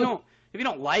like, if you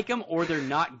don't like them, or they're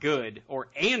not good,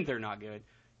 and they're not good,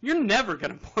 you're never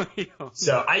going to play them.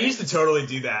 So I used to totally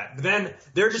do that. But then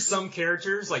there are just some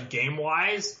characters, like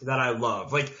game-wise, that I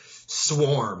love. Like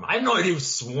Swarm. I have no idea who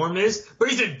Swarm is, but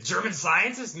he's a German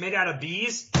scientist made out of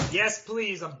bees. Yes,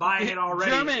 please. I'm buying it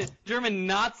already. German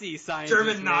Nazi scientist.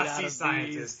 German Nazi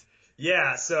scientist.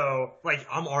 Yeah, so, like,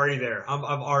 I'm already there. I've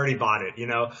already bought it,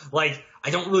 Like,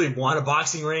 I don't really want a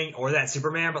boxing ring or that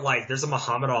Superman, but, like, there's a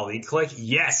Muhammad Ali click.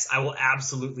 Yes, I will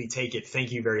absolutely take it.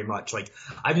 Thank you very much. Like,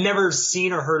 I've never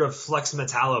seen or heard of Flex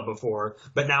Metallo before,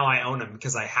 but now I own him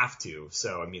because I have to.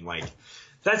 So, I mean, like,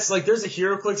 that's, like, there's a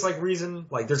Heroclix, like, reason.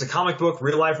 Like, there's a comic book,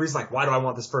 real-life reason. Like, why do I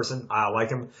want this person? I like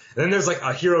him. And then there's, like,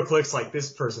 a Heroclix, like,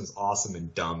 this person's awesome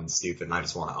and dumb and stupid, and I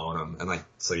just want to own him. And, like,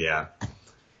 so, yeah.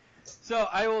 So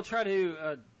I will try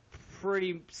to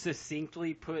pretty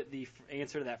succinctly put the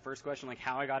answer to that first question, like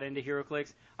how I got into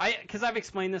Heroclix. Because I've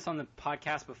explained this on the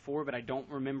podcast before, but I don't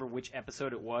remember which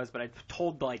episode it was. But I've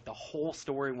told like the whole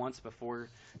story once before.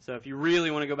 So if you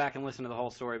really want to go back and listen to the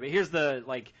whole story, but here's the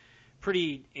like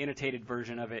pretty annotated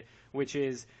version of it, which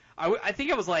is I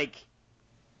think I was like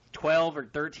 12 or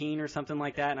 13 or something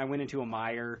like that, and I went into a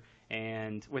Meijer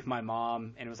and with my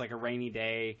mom, and it was like a rainy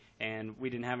day, and we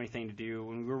didn't have anything to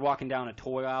do. And we were walking down a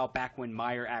toy aisle back when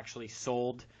Meijer actually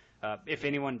sold. If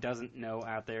anyone doesn't know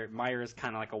out there, Meijer is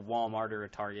kind of like a Walmart or a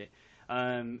Target.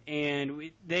 And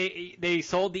they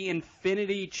sold the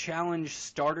Infinity Challenge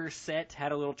starter set,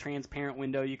 had a little transparent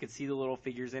window. You could see the little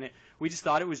figures in it. We just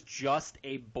thought it was just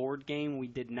a board game. We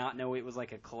did not know it was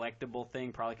like a collectible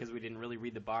thing, probably because we didn't really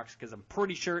read the box, because I'm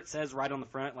pretty sure it says right on the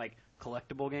front, like,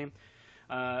 collectible game.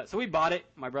 So we bought it,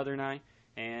 my brother and I,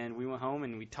 and we went home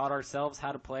and we taught ourselves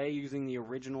how to play using the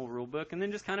original rule book, and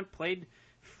then just kind of played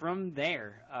from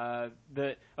there.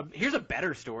 Here's a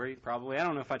better story, probably. I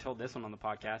don't know if I told this one on the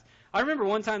podcast. I remember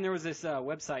one time there was this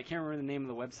website. I can't remember the name of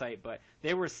the website, but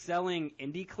they were selling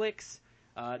Heroclix.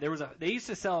 They used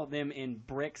to sell them in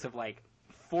bricks of like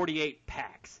 48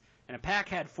 packs, and a pack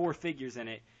had 4 figures in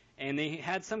it, and they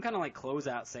had some kind of like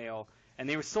closeout sale, and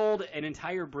they were sold an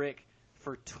entire brick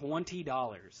for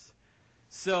 $20.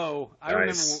 So I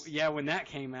remember, when that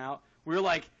came out, we were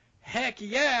like, heck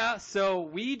yeah! So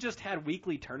we just had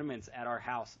weekly tournaments at our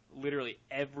house. Literally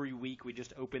every week we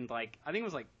just opened I think it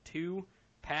was 2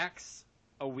 packs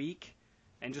a week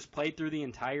and just played through the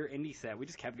entire indie set. We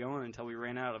just kept going until we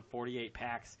ran out of 48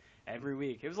 packs every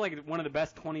week. It was like one of the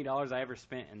best $20 I ever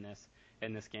spent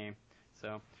in this game.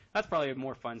 So that's probably a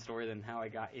more fun story than how I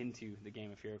got into the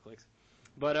game of Heroclix.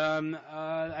 But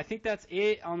I think that's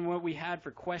it on what we had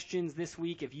for questions this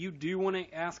week. If you do want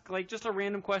to ask just a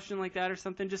random question like that or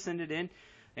something, just send it in,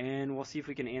 and we'll see if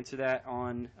we can answer that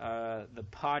on the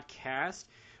podcast.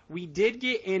 We did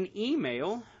get an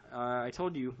email. I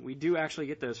told you we do actually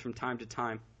get those from time to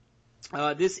time.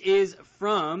 This is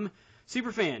from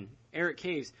Superfan Eric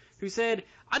Caves, who said,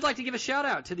 "I'd like to give a shout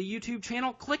out to the YouTube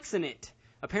channel Clicks in It.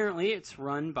 Apparently, it's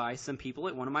run by some people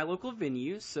at one of my local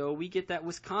venues, so we get that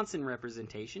Wisconsin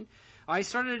representation. I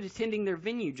started attending their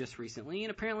venue just recently,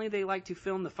 and apparently they like to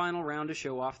film the final round to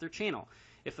show off their channel.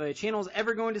 If a channel is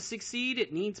ever going to succeed,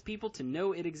 it needs people to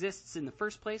know it exists in the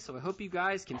first place, so I hope you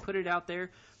guys can put it out there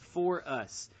for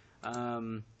us."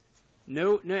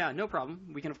 No problem.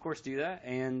 We can, of course, do that.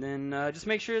 And then just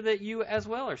make sure that you, as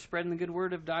well, are spreading the good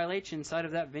word of Dial H inside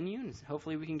of that venue, and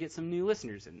hopefully we can get some new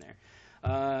listeners in there.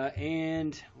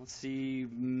 And let's see,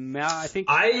 I think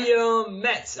I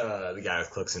met the guy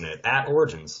with Clicks in It at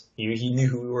Origins. He knew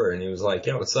who we were, and he was like,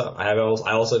 "Yo, what's up? I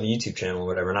also have a YouTube channel or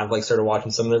whatever, and I've started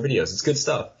watching some of their videos. It's good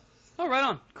stuff." Oh, right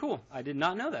on. Cool. I did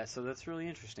not know that, so that's really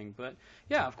interesting. But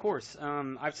yeah, of course.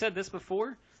 I've said this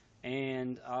before,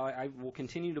 and I will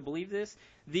continue to believe this.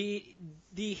 The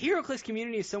Heroclix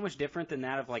community is so much different than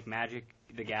that of Magic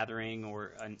the Gathering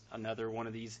or another one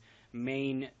of these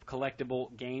main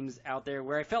collectible games out there,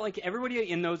 where I felt like everybody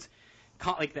in those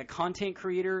the content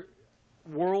creator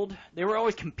world, they were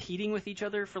always competing with each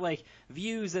other for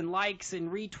views and likes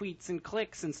and retweets and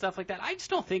clicks and stuff like that. I just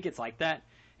don't think it's like that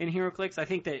in Heroclix. I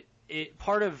think that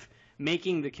part of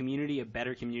making the community a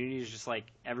better community is just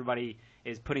everybody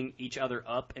is putting each other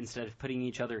up instead of putting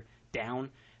each other down.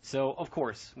 So, of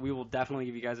course, we will definitely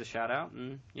give you guys a shout-out,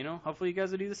 and, hopefully you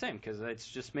guys will do the same, because it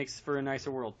just makes for a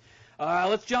nicer world.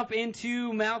 Let's jump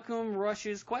into Malcolm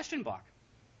Rush's question block.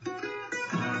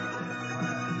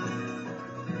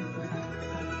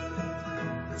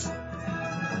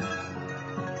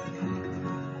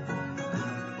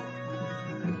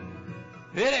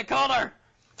 Hit it, Kalder!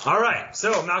 All right,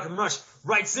 so Malcolm Rush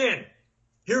writes in,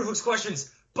 Heroclix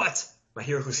questions, but my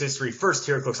Heroclix history, first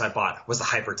Heroclix I bought was the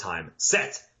Hyper Time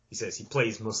set. He says he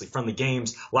plays mostly friendly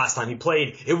games. Last time he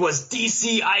played, it was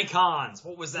DC Icons.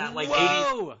 What was that,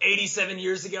 87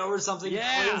 years ago or something?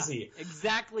 Yeah, crazy.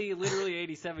 Exactly, literally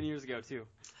 87 years ago, too.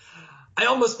 I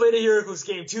almost played a Heroclix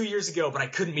game 2 years ago, but I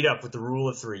couldn't meet up with the rule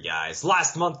of 3 guys.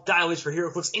 Last month, Dial H for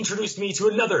Heroclix introduced me to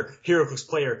another Heroclix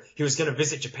player. He was going to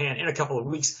visit Japan in a couple of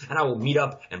weeks, and I will meet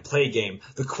up and play a game.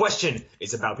 The question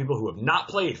is about people who have not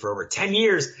played for over 10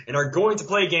 years and are going to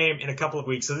play a game in a couple of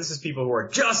weeks. So this is people who are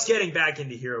just getting back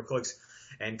into Heroclix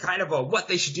and kind of what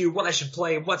they should do, what I should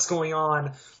play, what's going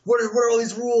on, what are all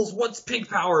these rules, what's pink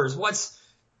powers, what's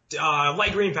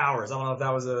light green powers. I don't know if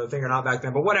that was a thing or not back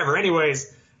then, but whatever.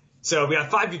 Anyways, so we got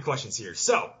 5 good questions here.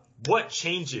 So, what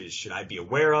changes should I be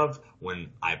aware of when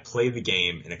I play the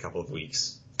game in a couple of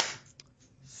weeks?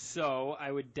 So,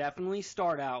 I would definitely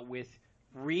start out with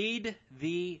read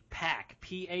the pack,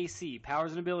 P-A-C,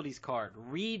 Powers and Abilities card.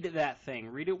 Read that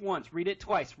thing. Read it once, read it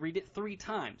twice, read it 3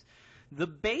 times. The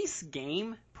base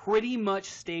game pretty much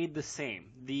stayed the same.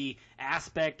 The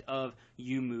aspect of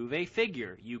you move a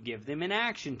figure, you give them an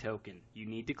action token. You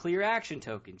need to clear action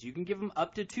tokens. You can give them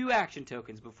up to 2 action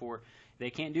tokens before they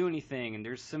can't do anything. And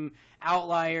there's some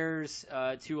outliers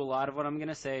to a lot of what I'm going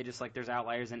to say, just like there's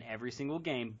outliers in every single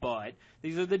game. But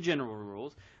these are the general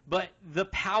rules. But the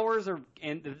powers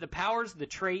the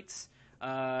traits,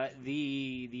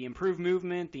 the improved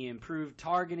movement, the improved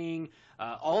targeting,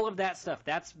 all of that stuff,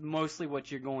 that's mostly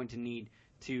what you're going to need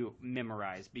to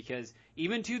memorize. Because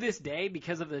even to this day,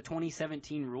 because of the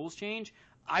 2017 rules change,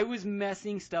 I was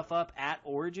messing stuff up at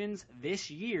Origins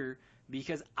this year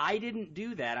because I didn't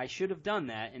do that. I should have done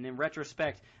that, and in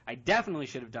retrospect, I definitely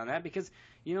should have done that because,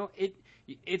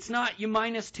 it's not you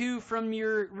 -2 from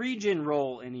your region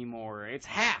roll anymore. It's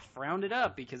half, rounded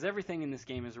up, because everything in this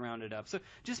game is rounded up. So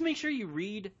just make sure you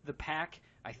read the pack.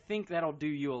 I think that'll do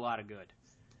you a lot of good.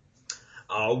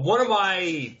 One of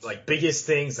my biggest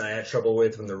things I had trouble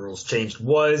with when the rules changed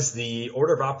was the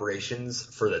order of operations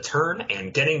for the turn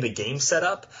and getting the game set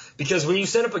up. Because when you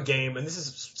set up a game, and this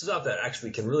is stuff that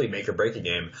actually can really make or break a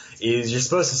game, is you're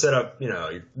supposed to set up,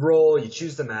 you roll, you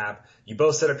choose the map, you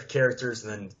both set up your characters,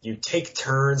 and then you take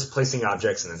turns placing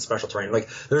objects and then special terrain.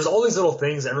 There's all these little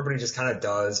things everybody just kind of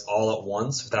does all at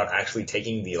once without actually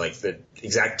taking the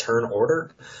exact turn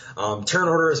order. Turn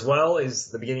order as well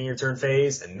is the beginning of your turn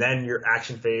phase, and then your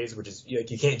action phase, which is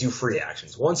you can't do free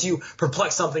actions. Once you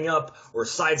perplex something up or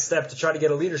sidestep to try to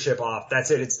get a leadership off,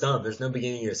 that's it. It's done. There's no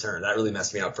beginning of your turn. That really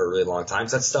messed me up for a really long time.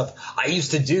 So that's stuff I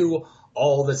used to do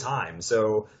all the time.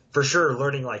 So for sure,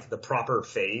 learning the proper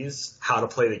phase, how to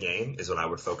play the game, is what I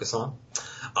would focus on.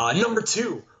 Number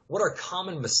 2, what are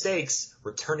common mistakes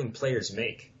returning players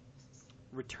make?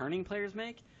 Returning players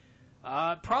make?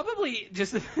 Probably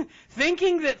just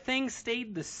thinking that things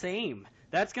stayed the same.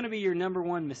 That's going to be your number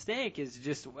one mistake, is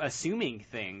just assuming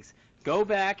things. Go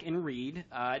back and read.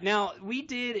 Now, we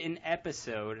did an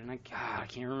episode, and I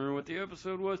can't remember what the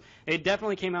episode was. It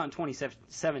definitely came out in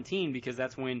 2017 because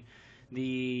that's when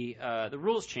the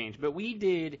rules changed. But we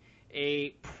did a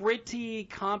pretty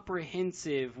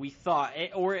comprehensive, we thought,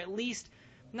 or at least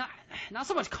not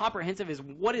so much comprehensive as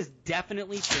what is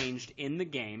definitely changed in the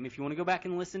game. If you want to go back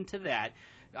and listen to that,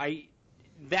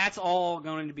 that's all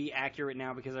going to be accurate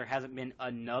now because there hasn't been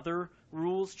another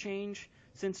rules change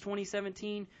since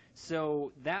 2017.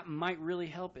 So that might really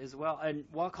help as well. And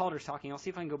while Calder's talking, I'll see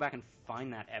if I can go back and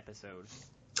find that episode.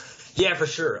 Yeah, for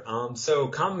sure. So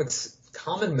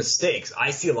common mistakes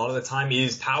I see a lot of the time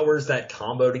is powers that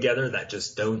combo together that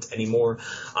just don't anymore.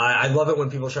 I love it when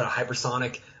people try to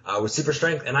hypersonic with super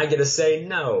strength, and I get to say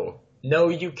no,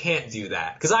 you can't do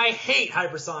that, because I hate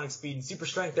hypersonic speed and super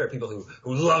strength. There are people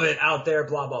who love it out there,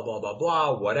 blah blah blah blah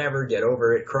blah, whatever, get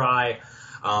over it, cry.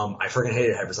 I freaking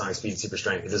hated hypersonic speed and super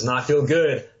strength. It does not feel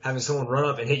good having someone run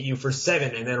up and hit you for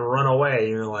 7 and then run away, and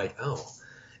you're like, oh,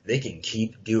 they can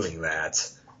keep doing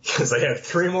that. Because I have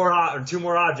 2 more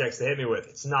objects to hit me with.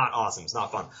 It's not awesome. It's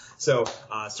not fun. So,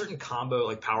 certain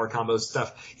combo, power combo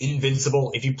stuff,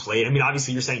 Invincible, if you played,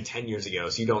 obviously you're saying 10 years ago,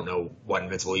 so you don't know what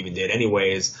Invincible even did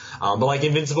anyways. But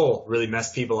Invincible really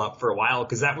messed people up for a while,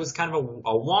 because that was kind of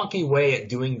a wonky way at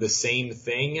doing the same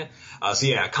thing. So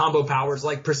yeah, combo powers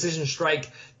like Precision Strike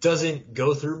doesn't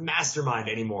go through Mastermind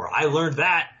anymore. I learned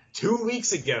that 2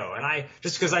 weeks ago, and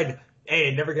just because I'd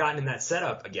never gotten in that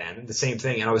setup again, the same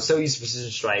thing, and I was so used to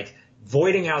Precision Strike,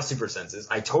 voiding out super senses.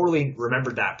 I totally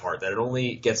remembered that part, that it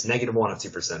only gets -1 on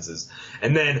super senses.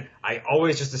 And then I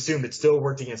always just assumed it still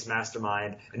worked against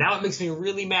Mastermind, and now it makes me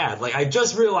really mad. I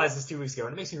just realized this 2 weeks ago,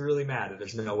 and it makes me really mad that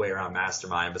there's no way around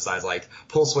Mastermind besides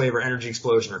Pulse Wave or Energy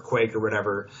Explosion or Quake or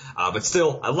whatever. But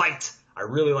still, I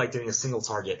really like doing a single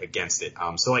target against it.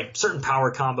 So certain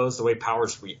power combos, the way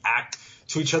powers react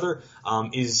to each other,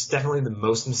 is definitely the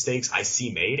most mistakes I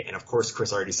see made. And of course,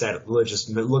 Kris already said, just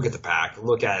look at the pack,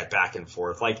 look at it back and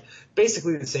forth.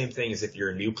 Basically the same thing as if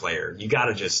you're a new player. You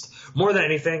gotta just, more than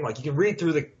anything, you can read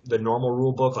through the normal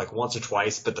rule book once or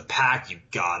twice, but the pack, you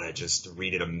gotta just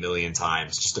read it a million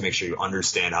times just to make sure you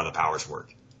understand how the powers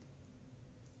work.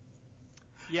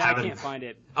 Yeah, I can't find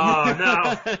it. Oh,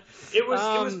 no. It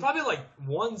was probably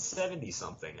 170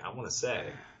 something, I want to say.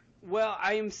 Well,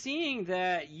 I am seeing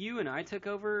that you and I took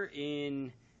over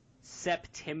in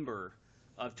September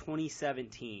of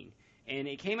 2017, and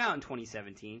it came out in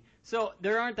 2017. So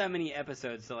there aren't that many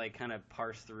episodes to kind of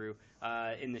parse through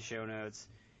in the show notes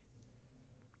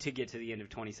to get to the end of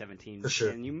 2017. For sure.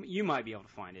 And you might be able to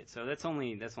find it. So that's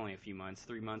only a few months,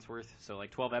 3 months worth. So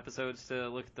 12 episodes to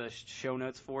look at the show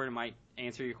notes for, and it might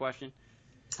answer your question.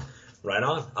 Right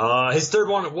on. His third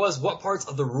one was, what parts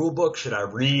of the rule book should I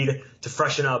read to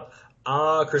freshen up?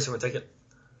 Kris, you want to take it?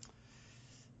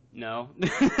 No.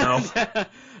 No.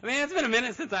 It's been a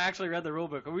minute since I actually read the rule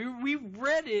book. We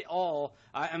read it all.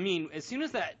 As soon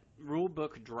as that rule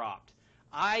book dropped,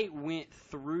 I went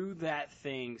through that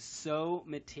thing so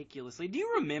meticulously. Do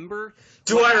you remember?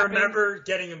 I remember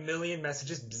getting a million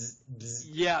messages? Bzz, bzz.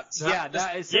 Yeah,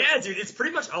 that is. Yeah, dude, it's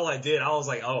pretty much all I did. I was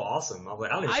like, oh, awesome. I was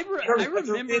like, I remember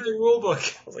the rule book.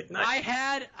 I was like, nice.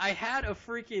 I had a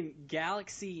freaking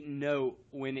Galaxy Note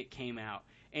when it came out.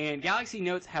 And Galaxy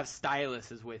Notes have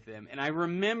styluses with them. And I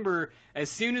remember as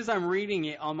soon as I'm reading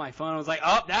it on my phone, I was like,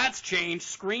 oh, that's changed.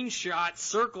 Screenshot,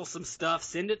 circle some stuff,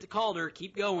 send it to Calder,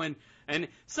 keep going. And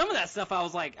some of that stuff I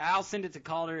was like, I'll send it to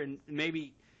Kalder, and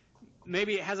maybe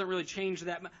it hasn't really changed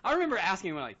that much. I remember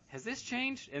asking him, like, has this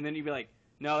changed? And then he'd be like,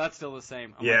 no, that's still the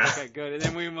same. I'm like, okay, good. And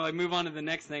then we would like move on to the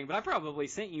next thing. But I probably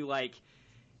sent you like,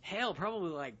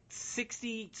 probably like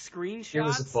 60 screenshots. It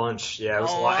was a bunch. Yeah, it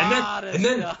was a lot. And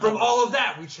then from all of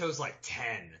that, we chose like 10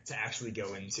 to actually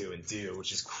go into and do,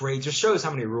 which is great. Just shows how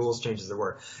many rules changes there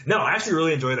were. No, I actually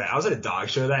really enjoyed that. I was at a dog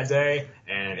show that day,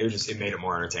 and it made it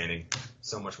more entertaining.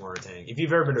 So much more entertaining. If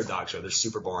you've ever been to a dog show, they're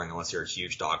super boring unless you're a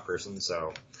huge dog person.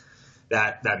 So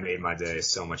that made my day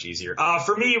so much easier.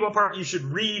 For me, what part you should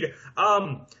read,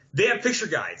 they have picture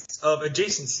guides of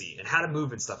adjacency and how to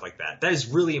move and stuff like that. That is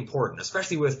really important,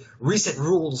 especially with recent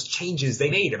rules changes they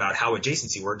made about how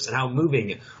adjacency works and how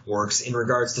moving works in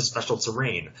regards to special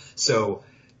terrain. So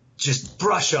just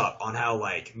brush up on how,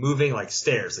 like, moving like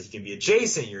stairs, like you can be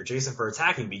adjacent, you're adjacent for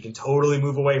attacking, but you can totally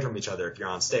move away from each other if you're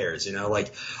on stairs, you know,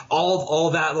 like all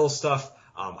that little stuff.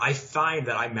 I find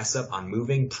that I mess up on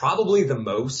moving probably the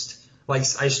most. Like,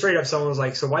 I straight up, someone was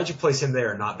like, so why'd you place him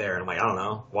there and not there? And I'm like, I don't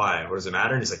know. Why? What does it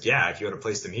matter? And he's like, yeah, if you would have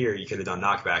placed him here, you could have done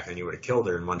knockback and you would have killed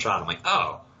her in one shot. I'm like,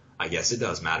 oh, I guess it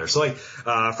does matter. So, like,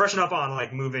 freshen up on,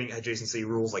 like, moving adjacency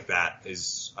rules like that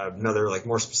is another, like,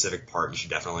 more specific part you should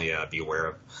definitely be aware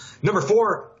of. Number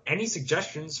 4, any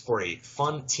suggestions for a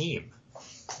fun team?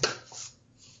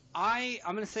 I'm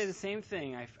going to say the same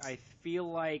thing. I feel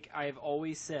like I've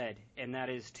always said, and that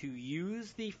is to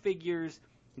use the figures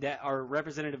that are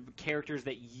representative characters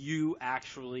that you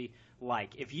actually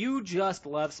like. If you just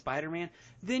love Spider-Man,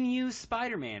 then use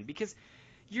Spider-Man, because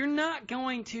you're not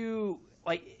going to,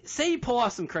 like, say you pull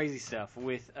off some crazy stuff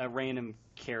with a random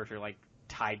character like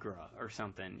Tigra or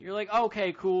something. You're like,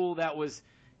 okay, cool, that was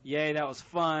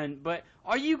fun, but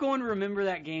are you going to remember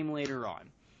that game later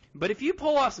on? But if you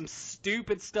pull off some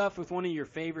stupid stuff with one of your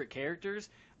favorite characters,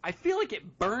 I feel like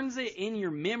it burns it in your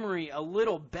memory a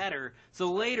little better,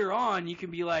 so later on you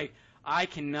can be like, I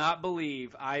cannot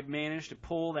believe I've managed to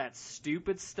pull that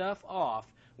stupid stuff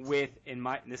off with,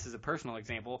 this is a personal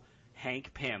example,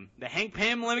 Hank Pym. The Hank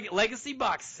Pym Legacy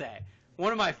box set.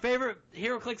 One of my favorite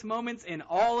Heroclix moments in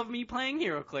all of me playing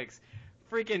Heroclix.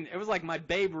 It was like my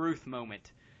Babe Ruth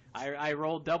moment. I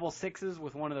rolled double sixes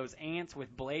with one of those ants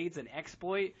with blades and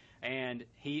exploit, and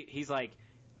he's like,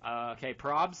 okay,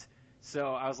 probs.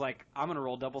 So I was like, I'm going to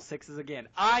roll double sixes again.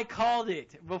 I called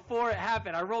it before it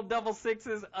happened. I rolled double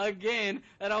sixes again,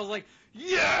 and I was like,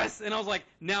 yes! And I was like,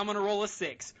 now I'm going to roll a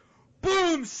 6.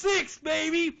 Boom! 6,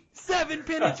 baby! 7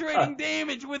 penetrating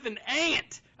damage with an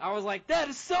ant! I was like, that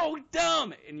is so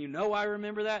dumb! And you know I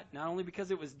remember that? Not only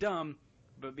because it was dumb,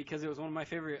 but because it was one of my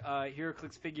favorite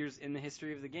Heroclix figures in the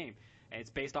history of the game. And it's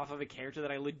based off of a character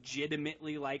that I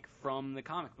legitimately like from the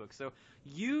comic book. So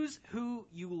use who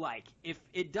you like. If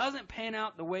it doesn't pan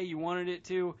out the way you wanted it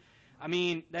to, I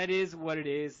mean, that is what it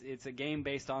is. It's a game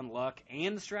based on luck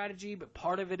and strategy, but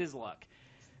part of it is luck.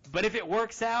 But if it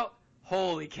works out,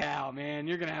 holy cow, man,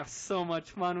 you're going to have so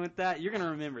much fun with that. You're going to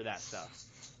remember that stuff.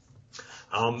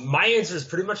 My answer is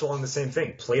pretty much along the same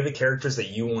thing. Play the characters that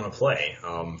you want to play,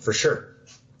 for sure.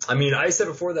 I mean, I said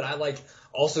before that I like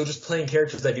also just playing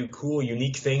characters that do cool,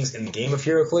 unique things in the game of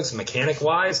HeroClix,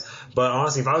 mechanic-wise. But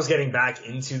honestly, if I was getting back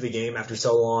into the game after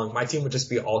so long, my team would just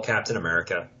be all Captain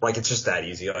America. Like, it's just that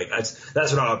easy. Like, that's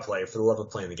what I would play. For the love of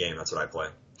playing the game, that's what I play.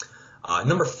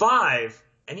 Number 5,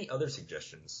 any other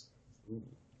suggestions? Ooh.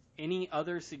 Any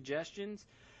other suggestions?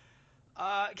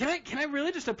 Can I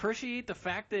really just appreciate the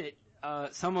fact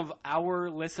that some of our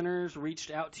listeners reached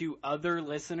out to other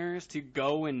listeners to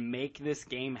go and make this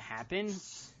game happen?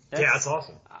 That's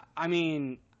awesome. I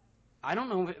mean, I don't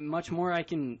know much more I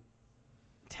can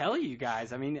tell you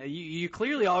guys. I mean, you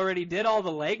clearly already did all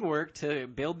the legwork to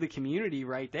build the community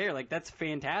right there. Like, that's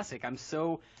fantastic. I'm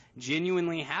so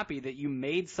genuinely happy that you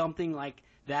made something like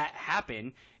that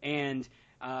happen. And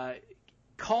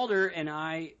Kalder and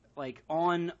I, like,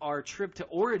 on our trip to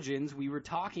Origins, we were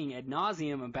talking ad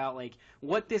nauseum about, like,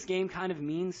 what this game kind of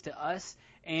means to us.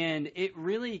 And it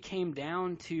really came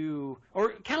down to,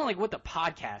 or kind of like what the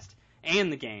podcast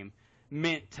and the game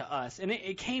meant to us. And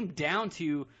it came down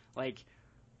to, like,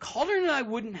 Kalder and I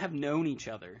wouldn't have known each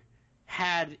other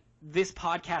had this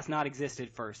podcast not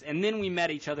existed first. And then we met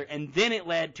each other, and then it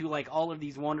led to, like, all of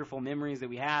these wonderful memories that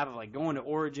we have of, like, going to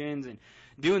Origins and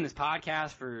doing this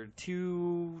podcast for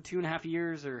two and a half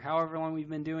years or however long we've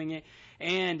been doing it.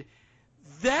 And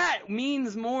that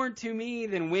means more to me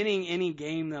than winning any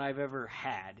game that I've ever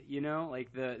had, you know,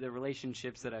 like the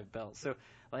relationships that I've built. So,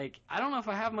 like, I don't know if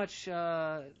I have much,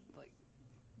 like,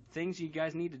 things you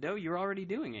guys need to know. You're already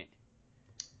doing it.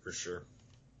 For sure.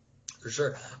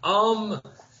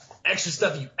 extra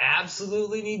stuff you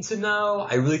absolutely need to know.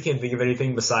 I really can't think of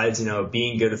anything besides,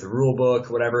 being good with the rule book,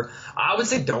 whatever. I would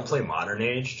say don't play Modern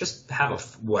Age. Just have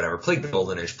whatever. Play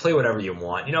Golden Age. Play whatever you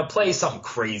want. Play something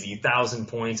crazy. 1,000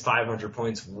 points, 500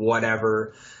 points,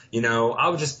 whatever. I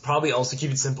would just probably also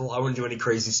keep it simple. I wouldn't do any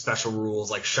crazy special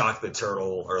rules like Shock the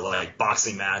Turtle or like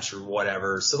Boxing Match or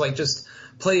whatever. So just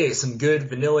play some good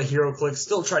vanilla Heroclix.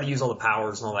 Still try to use all the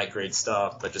powers and all that great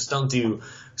stuff, but just don't do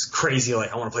crazy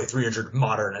I want to play 300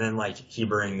 Modern and then he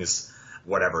brings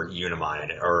whatever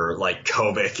Unimind or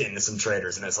Kobik into some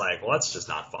traders and it's well, that's just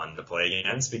not fun to play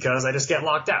against because I just get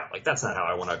locked out. That's not how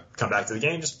I want to come back to the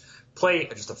game. Just play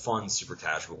just a fun, super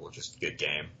casual, just good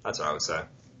game. That's what I would say.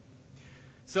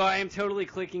 So I am totally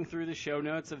clicking through the show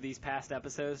notes of these past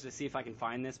episodes to see if I can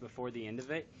find this before the end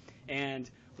of it. And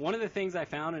one of the things I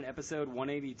found in episode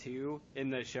 182 in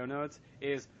the show notes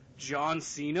is John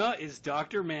Cena is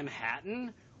Dr.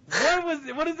 Manhattan?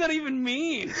 What does that even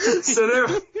mean?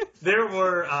 So there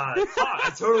were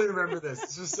I totally remember this.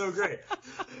 This was so great.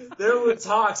 There were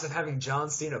talks of having John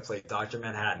Cena play Dr.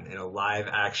 Manhattan in a live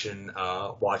action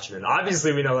Watchmen.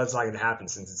 Obviously, we know that's not going to happen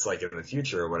since it's in the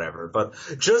future or whatever. But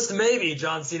just maybe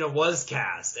John Cena was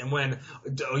cast, and when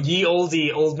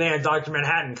old man Dr.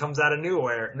 Manhattan comes out of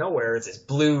nowhere, it's this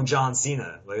blue John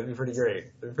Cena. It'd be pretty great.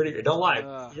 It'd be pretty great. Don't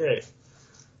lie. Great.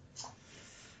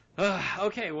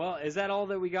 Okay, well, is that all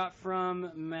that we got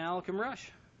from Malcolm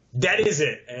Rush? That is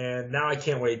it, and now I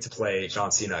can't wait to play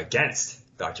John Cena against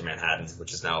Dr. Manhattan,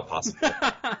 which is now possible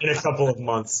in a couple of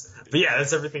months. But yeah,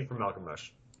 that's everything from Malcolm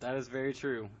Rush. That is very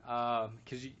true. Oh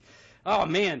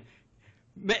man,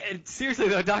 seriously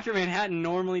though, Dr. Manhattan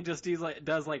normally just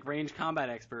does range combat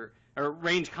expert or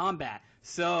range combat.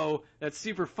 So that's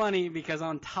super funny because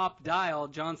on top dial,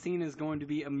 John Cena is going to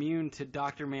be immune to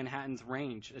Dr. Manhattan's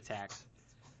range attacks.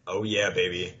 Oh yeah,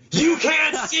 baby. You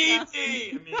can't see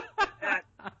me! That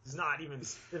is not even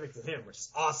specific to him, which is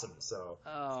awesome, so.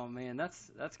 Oh man, that's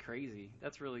crazy.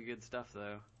 That's really good stuff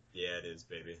though. Yeah, it is,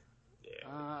 baby. Yeah.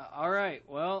 Alright,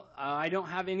 well, I don't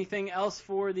have anything else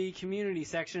for the community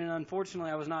section, and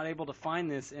unfortunately I was not able to find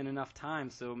this in enough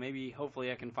time, so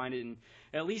hopefully I can find it and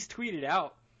at least tweet it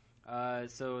out,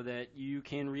 so that you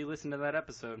can re-listen to that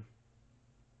episode.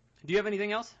 Do you have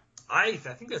anything else? I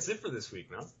think that's it for this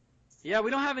week, man. Yeah,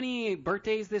 we don't have any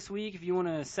birthdays this week. If you want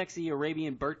a sexy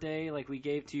Arabian birthday like we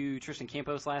gave to Tristan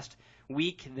Campos last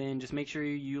week, then just make sure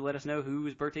you let us know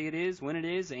whose birthday it is, when it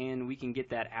is, and we can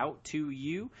get that out to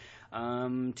you.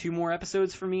 2 more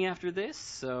episodes for me after this,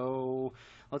 so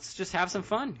let's just have some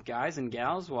fun, guys and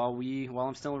gals, while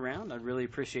I'm still around. I'd really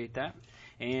appreciate that.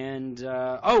 And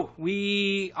it's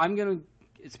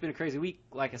been a crazy week,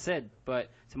 like I said, but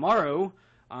tomorrow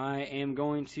I am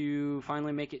going to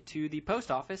finally make it to the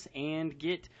post office and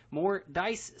get more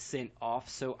dice sent off.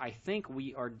 So I think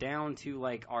we are down to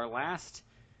our last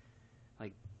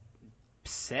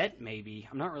set, maybe.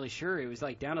 I'm not really sure. It was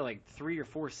down to 3 or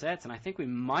 4 sets, and I think we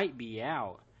might be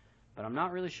out, but I'm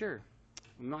not really sure.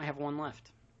 We might have 1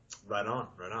 left. Right on.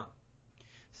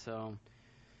 So,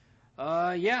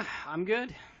 yeah, I'm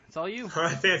good. It's all you. All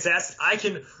right, fantastic. I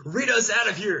can read us out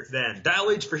of here then.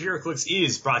 Dial H for Heroclix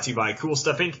is brought to you by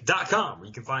CoolStuffInc.com, where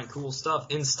you can find cool stuff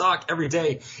in stock every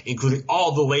day, including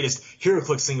all the latest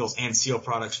Heroclix singles and seal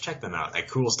products. Check them out at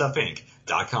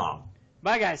CoolStuffInc.com.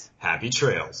 Bye, guys. Happy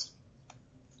trails.